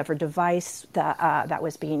for whatever device that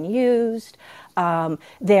was being used.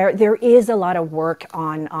 There is a lot of work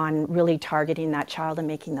on really targeting that child and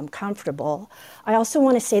making them comfortable. I also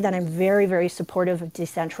want to say that I'm very, very supportive of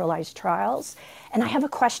decentralized trials. And I have a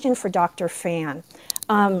question for Dr. Phan.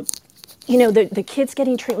 The kids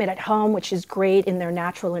getting treatment at home, which is great in their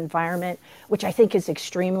natural environment, which I think is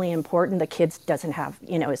extremely important. The kids doesn't have,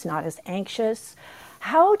 is not as anxious.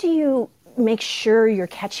 How do you make sure you're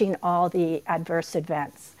catching all the adverse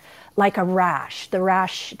events? Like the rash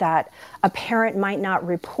that a parent might not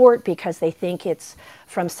report because they think it's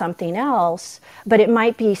from something else, but it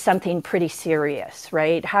might be something pretty serious,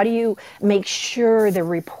 right? How do you make sure they're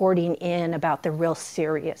reporting in about the real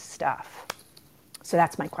serious stuff? So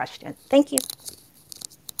that's my question. Thank you.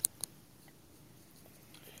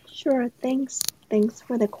 Sure, thanks. Thanks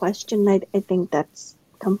for the question. I think that's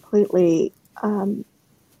completely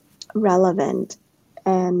relevant.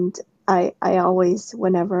 And I always,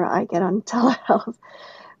 whenever I get on telehealth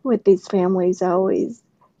with these families, I always,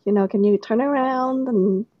 can you turn around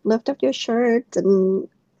and lift up your shirt? And,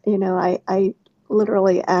 I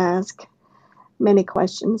literally ask many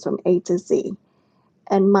questions from A to Z.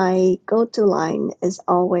 And my go-to line is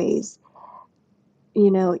always,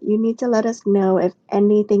 you need to let us know if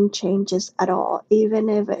anything changes at all, even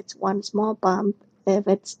if it's one small bump, if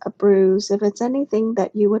it's a bruise, if it's anything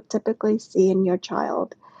that you would typically see in your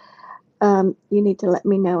child. You need to let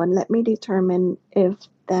me know and let me determine if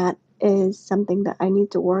that is something that I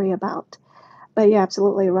need to worry about. But you're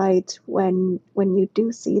absolutely right. When you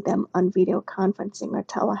do see them on video conferencing or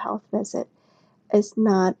telehealth visit, it's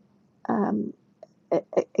not,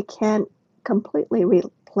 it can't completely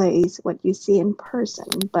replace what you see in person.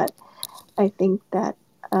 But I think that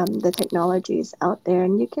the technology is out there,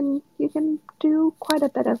 and you can do quite a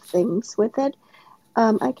bit of things with it.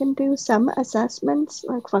 I can do some assessments,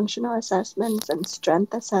 like functional assessments and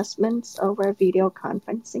strength assessments over video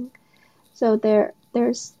conferencing. So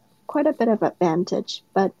there's quite a bit of advantage.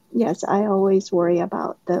 But yes, I always worry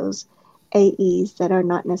about those AEs that are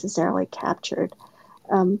not necessarily captured.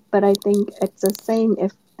 But I think it's the same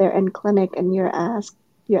if they're in clinic and you're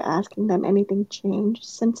asking them anything changed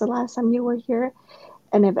since the last time you were here.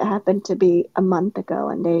 And if it happened to be a month ago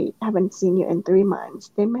and they haven't seen you in 3 months,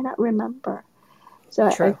 they may not remember. So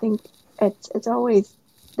I think it's always,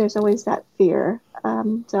 there's always that fear.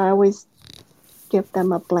 So I always give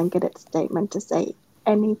them a blanketed statement to say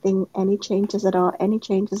anything, any changes at all, any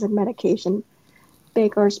changes in medication,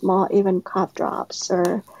 big or small, even cough drops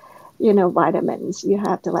or, vitamins, you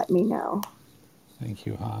have to let me know. Thank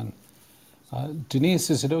you, Han. Denise,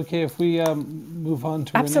 is it okay if we move on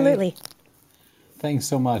to Absolutely. Renee? Thanks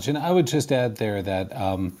so much. And I would just add there that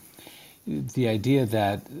the idea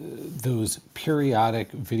that those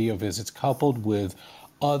periodic video visits coupled with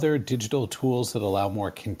other digital tools that allow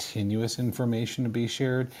more continuous information to be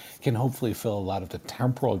shared can hopefully fill a lot of the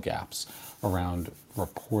temporal gaps around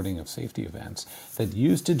reporting of safety events that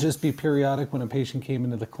used to just be periodic when a patient came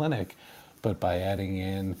into the clinic. But by adding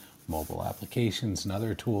in mobile applications and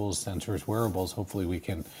other tools, sensors, wearables, hopefully we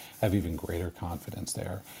can have even greater confidence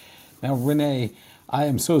there. Now, Renee, I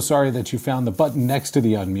am so sorry that you found the button next to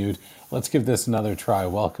the unmute. Let's give this another try.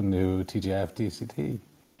 Welcome to TGIF DCT.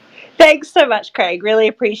 Thanks so much, Craig. Really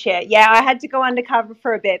appreciate it. Yeah, I had to go undercover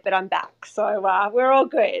for a bit, but I'm back. So we're all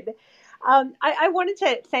good. I wanted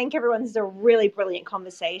to thank everyone. This is a really brilliant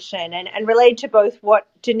conversation and relate to both what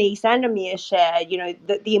Denise and Amir shared,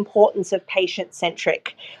 the importance of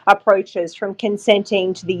patient-centric approaches from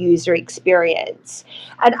consenting to the user experience.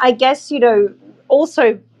 And I guess,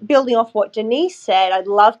 also building off what Denise said, I'd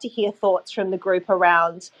love to hear thoughts from the group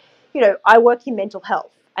around, I work in mental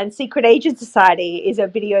health. And Secret Agent Society is a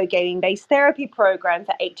video gaming-based therapy program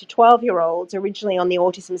for 8 to 12-year-olds, originally on the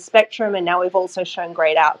autism spectrum, and now we've also shown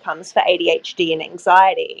great outcomes for ADHD and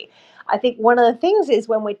anxiety. I think one of the things is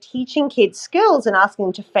when we're teaching kids skills and asking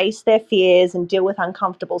them to face their fears and deal with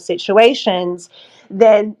uncomfortable situations,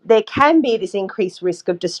 then there can be this increased risk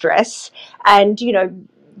of distress. And,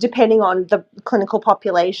 depending on the clinical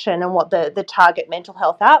population and what the target mental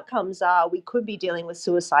health outcomes are, we could be dealing with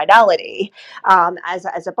suicidality as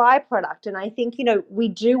a byproduct. And I think, we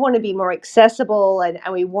do want to be more accessible and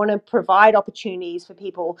we want to provide opportunities for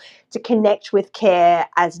people to connect with care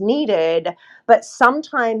as needed. But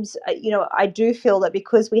sometimes, I do feel that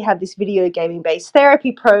because we have this video gaming based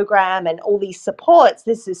therapy program and all these supports,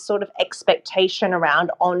 this is sort of expectation around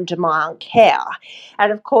on-demand care.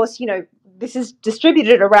 And of course, this is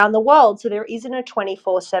distributed around the world, so there isn't a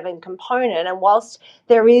 24/7 component. And whilst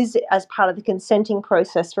there is, as part of the consenting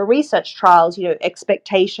process for research trials,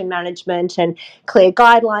 expectation management and clear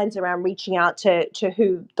guidelines around reaching out to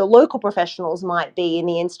who the local professionals might be in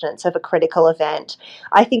the instance of a critical event,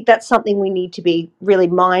 I think that's something we need to be really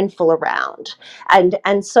mindful around.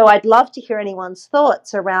 And so I'd love to hear anyone's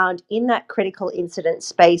thoughts around in that critical incident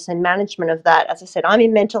space and management of that. As I said, I'm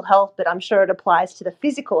in mental health, but I'm sure it applies to the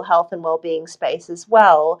physical health and well-being space as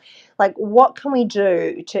well. Like, what can we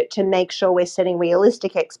do to make sure we're setting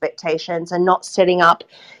realistic expectations and not setting up,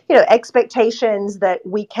 expectations that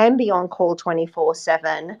we can be on call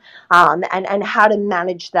 24/7, and how to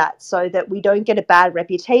manage that so that we don't get a bad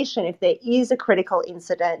reputation if there is a critical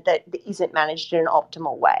incident that isn't managed in an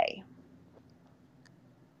optimal way.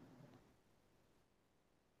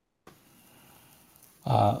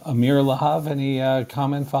 Amir, Lahav, any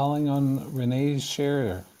comment following on Renee's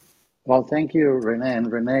share? Well, thank you, Renee.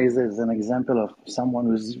 And Renee is an example of someone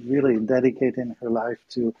who's really dedicating her life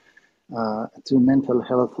to mental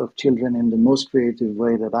health of children in the most creative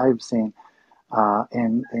way that I've seen,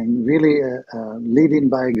 and really leading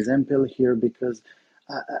by example here, because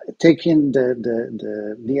taking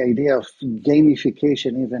the idea of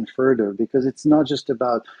gamification even further, because it's not just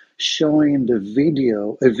about showing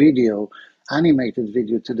animated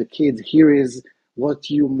video to the kids. Here is what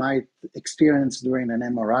you might experience during an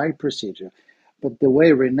MRI procedure. But the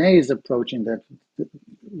way Renee is approaching that,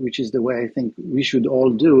 which is the way I think we should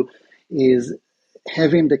all do, is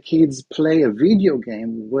having the kids play a video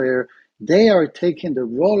game where they are taking the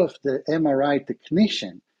role of the MRI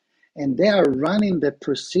technician and they are running the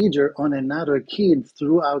procedure on another kid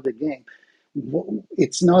throughout the game.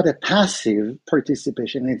 It's not a passive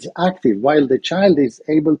participation, it's active. While the child is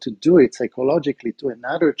able to do it psychologically to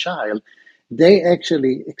another child, they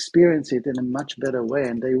actually experience it in a much better way,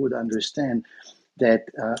 and they would understand that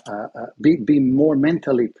be more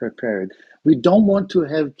mentally prepared. We don't want to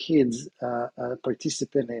have kids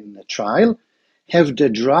participate in a trial, have the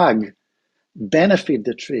drug benefit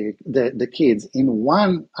the kids in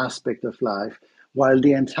one aspect of life, while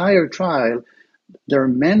the entire trial, their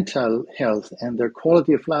mental health and their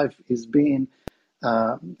quality of life is being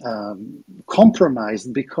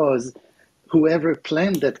compromised because whoever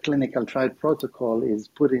planned that clinical trial protocol is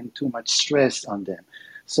putting too much stress on them.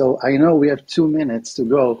 So I know we have 2 minutes to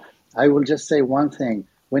go. I will just say one thing.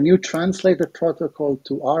 When you translate the protocol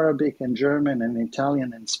to Arabic and German and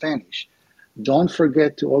Italian and Spanish, don't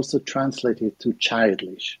forget to also translate it to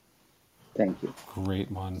childish. Thank you.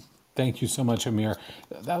 Great one. Thank you so much, Amir.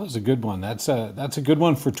 That was a good one. That's a good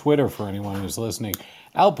one for Twitter for anyone who's listening.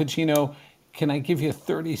 Al Pacino, can I give you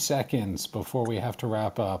 30 seconds before we have to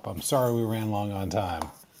wrap up? I'm sorry we ran long on time.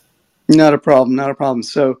 Not a problem. Not a problem.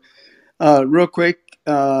 So, real quick,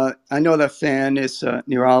 I know that Phan is a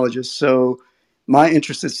neurologist, so my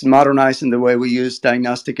interest is modernizing the way we use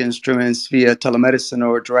diagnostic instruments via telemedicine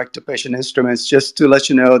or direct-to-patient instruments. Just to let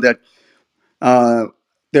you know that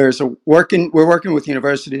we're working with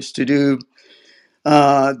universities to do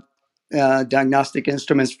uh, diagnostic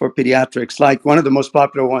instruments for pediatrics. Like one of the most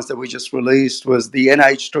popular ones that we just released was the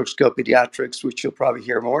NIH Stroke Scale Pediatrics, which you'll probably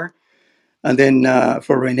hear more. And then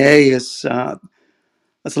for Renee is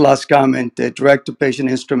that's the last comment. The direct-to-patient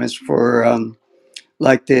instruments for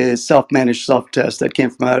like the self-managed self-test that came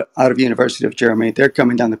from out of University of Germany. They're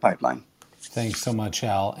coming down the pipeline. Thanks so much,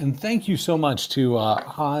 Al. And thank you so much to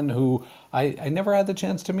Han, who I never had the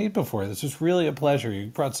chance to meet before. This is really a pleasure. You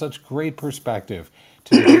brought such great perspective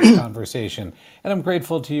to today's conversation. And I'm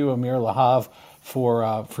grateful to you, Amir Lahav,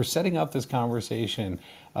 for setting up this conversation.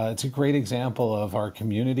 It's a great example of our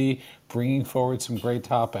community bringing forward some great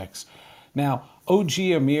topics. Now, OG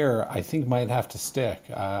Amir, I think, might have to stick.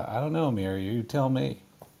 I don't know, Amir. You tell me.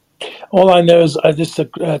 All I know is this is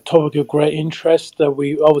a topic of great interest that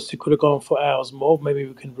we obviously could have gone for hours more. Maybe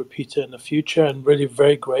we can repeat it in the future. And really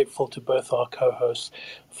very grateful to both our co-hosts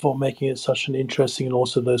for making it such an interesting, and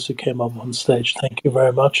also those who came up on stage. Thank you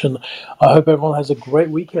very much. And I hope everyone has a great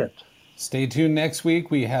weekend. Stay tuned next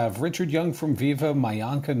week. We have Richard Young from Viva,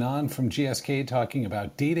 Mayank Anand from GSK talking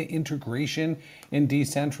about data integration in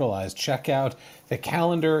Decentralized. Check out the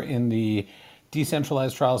calendar in the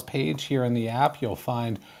Decentralized Trials page here in the app. You'll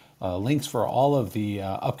find links for all of the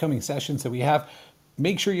upcoming sessions that we have.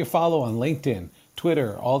 Make sure you follow on LinkedIn,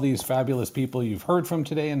 Twitter, all these fabulous people you've heard from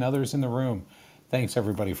today and others in the room. Thanks,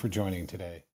 everybody, for joining today.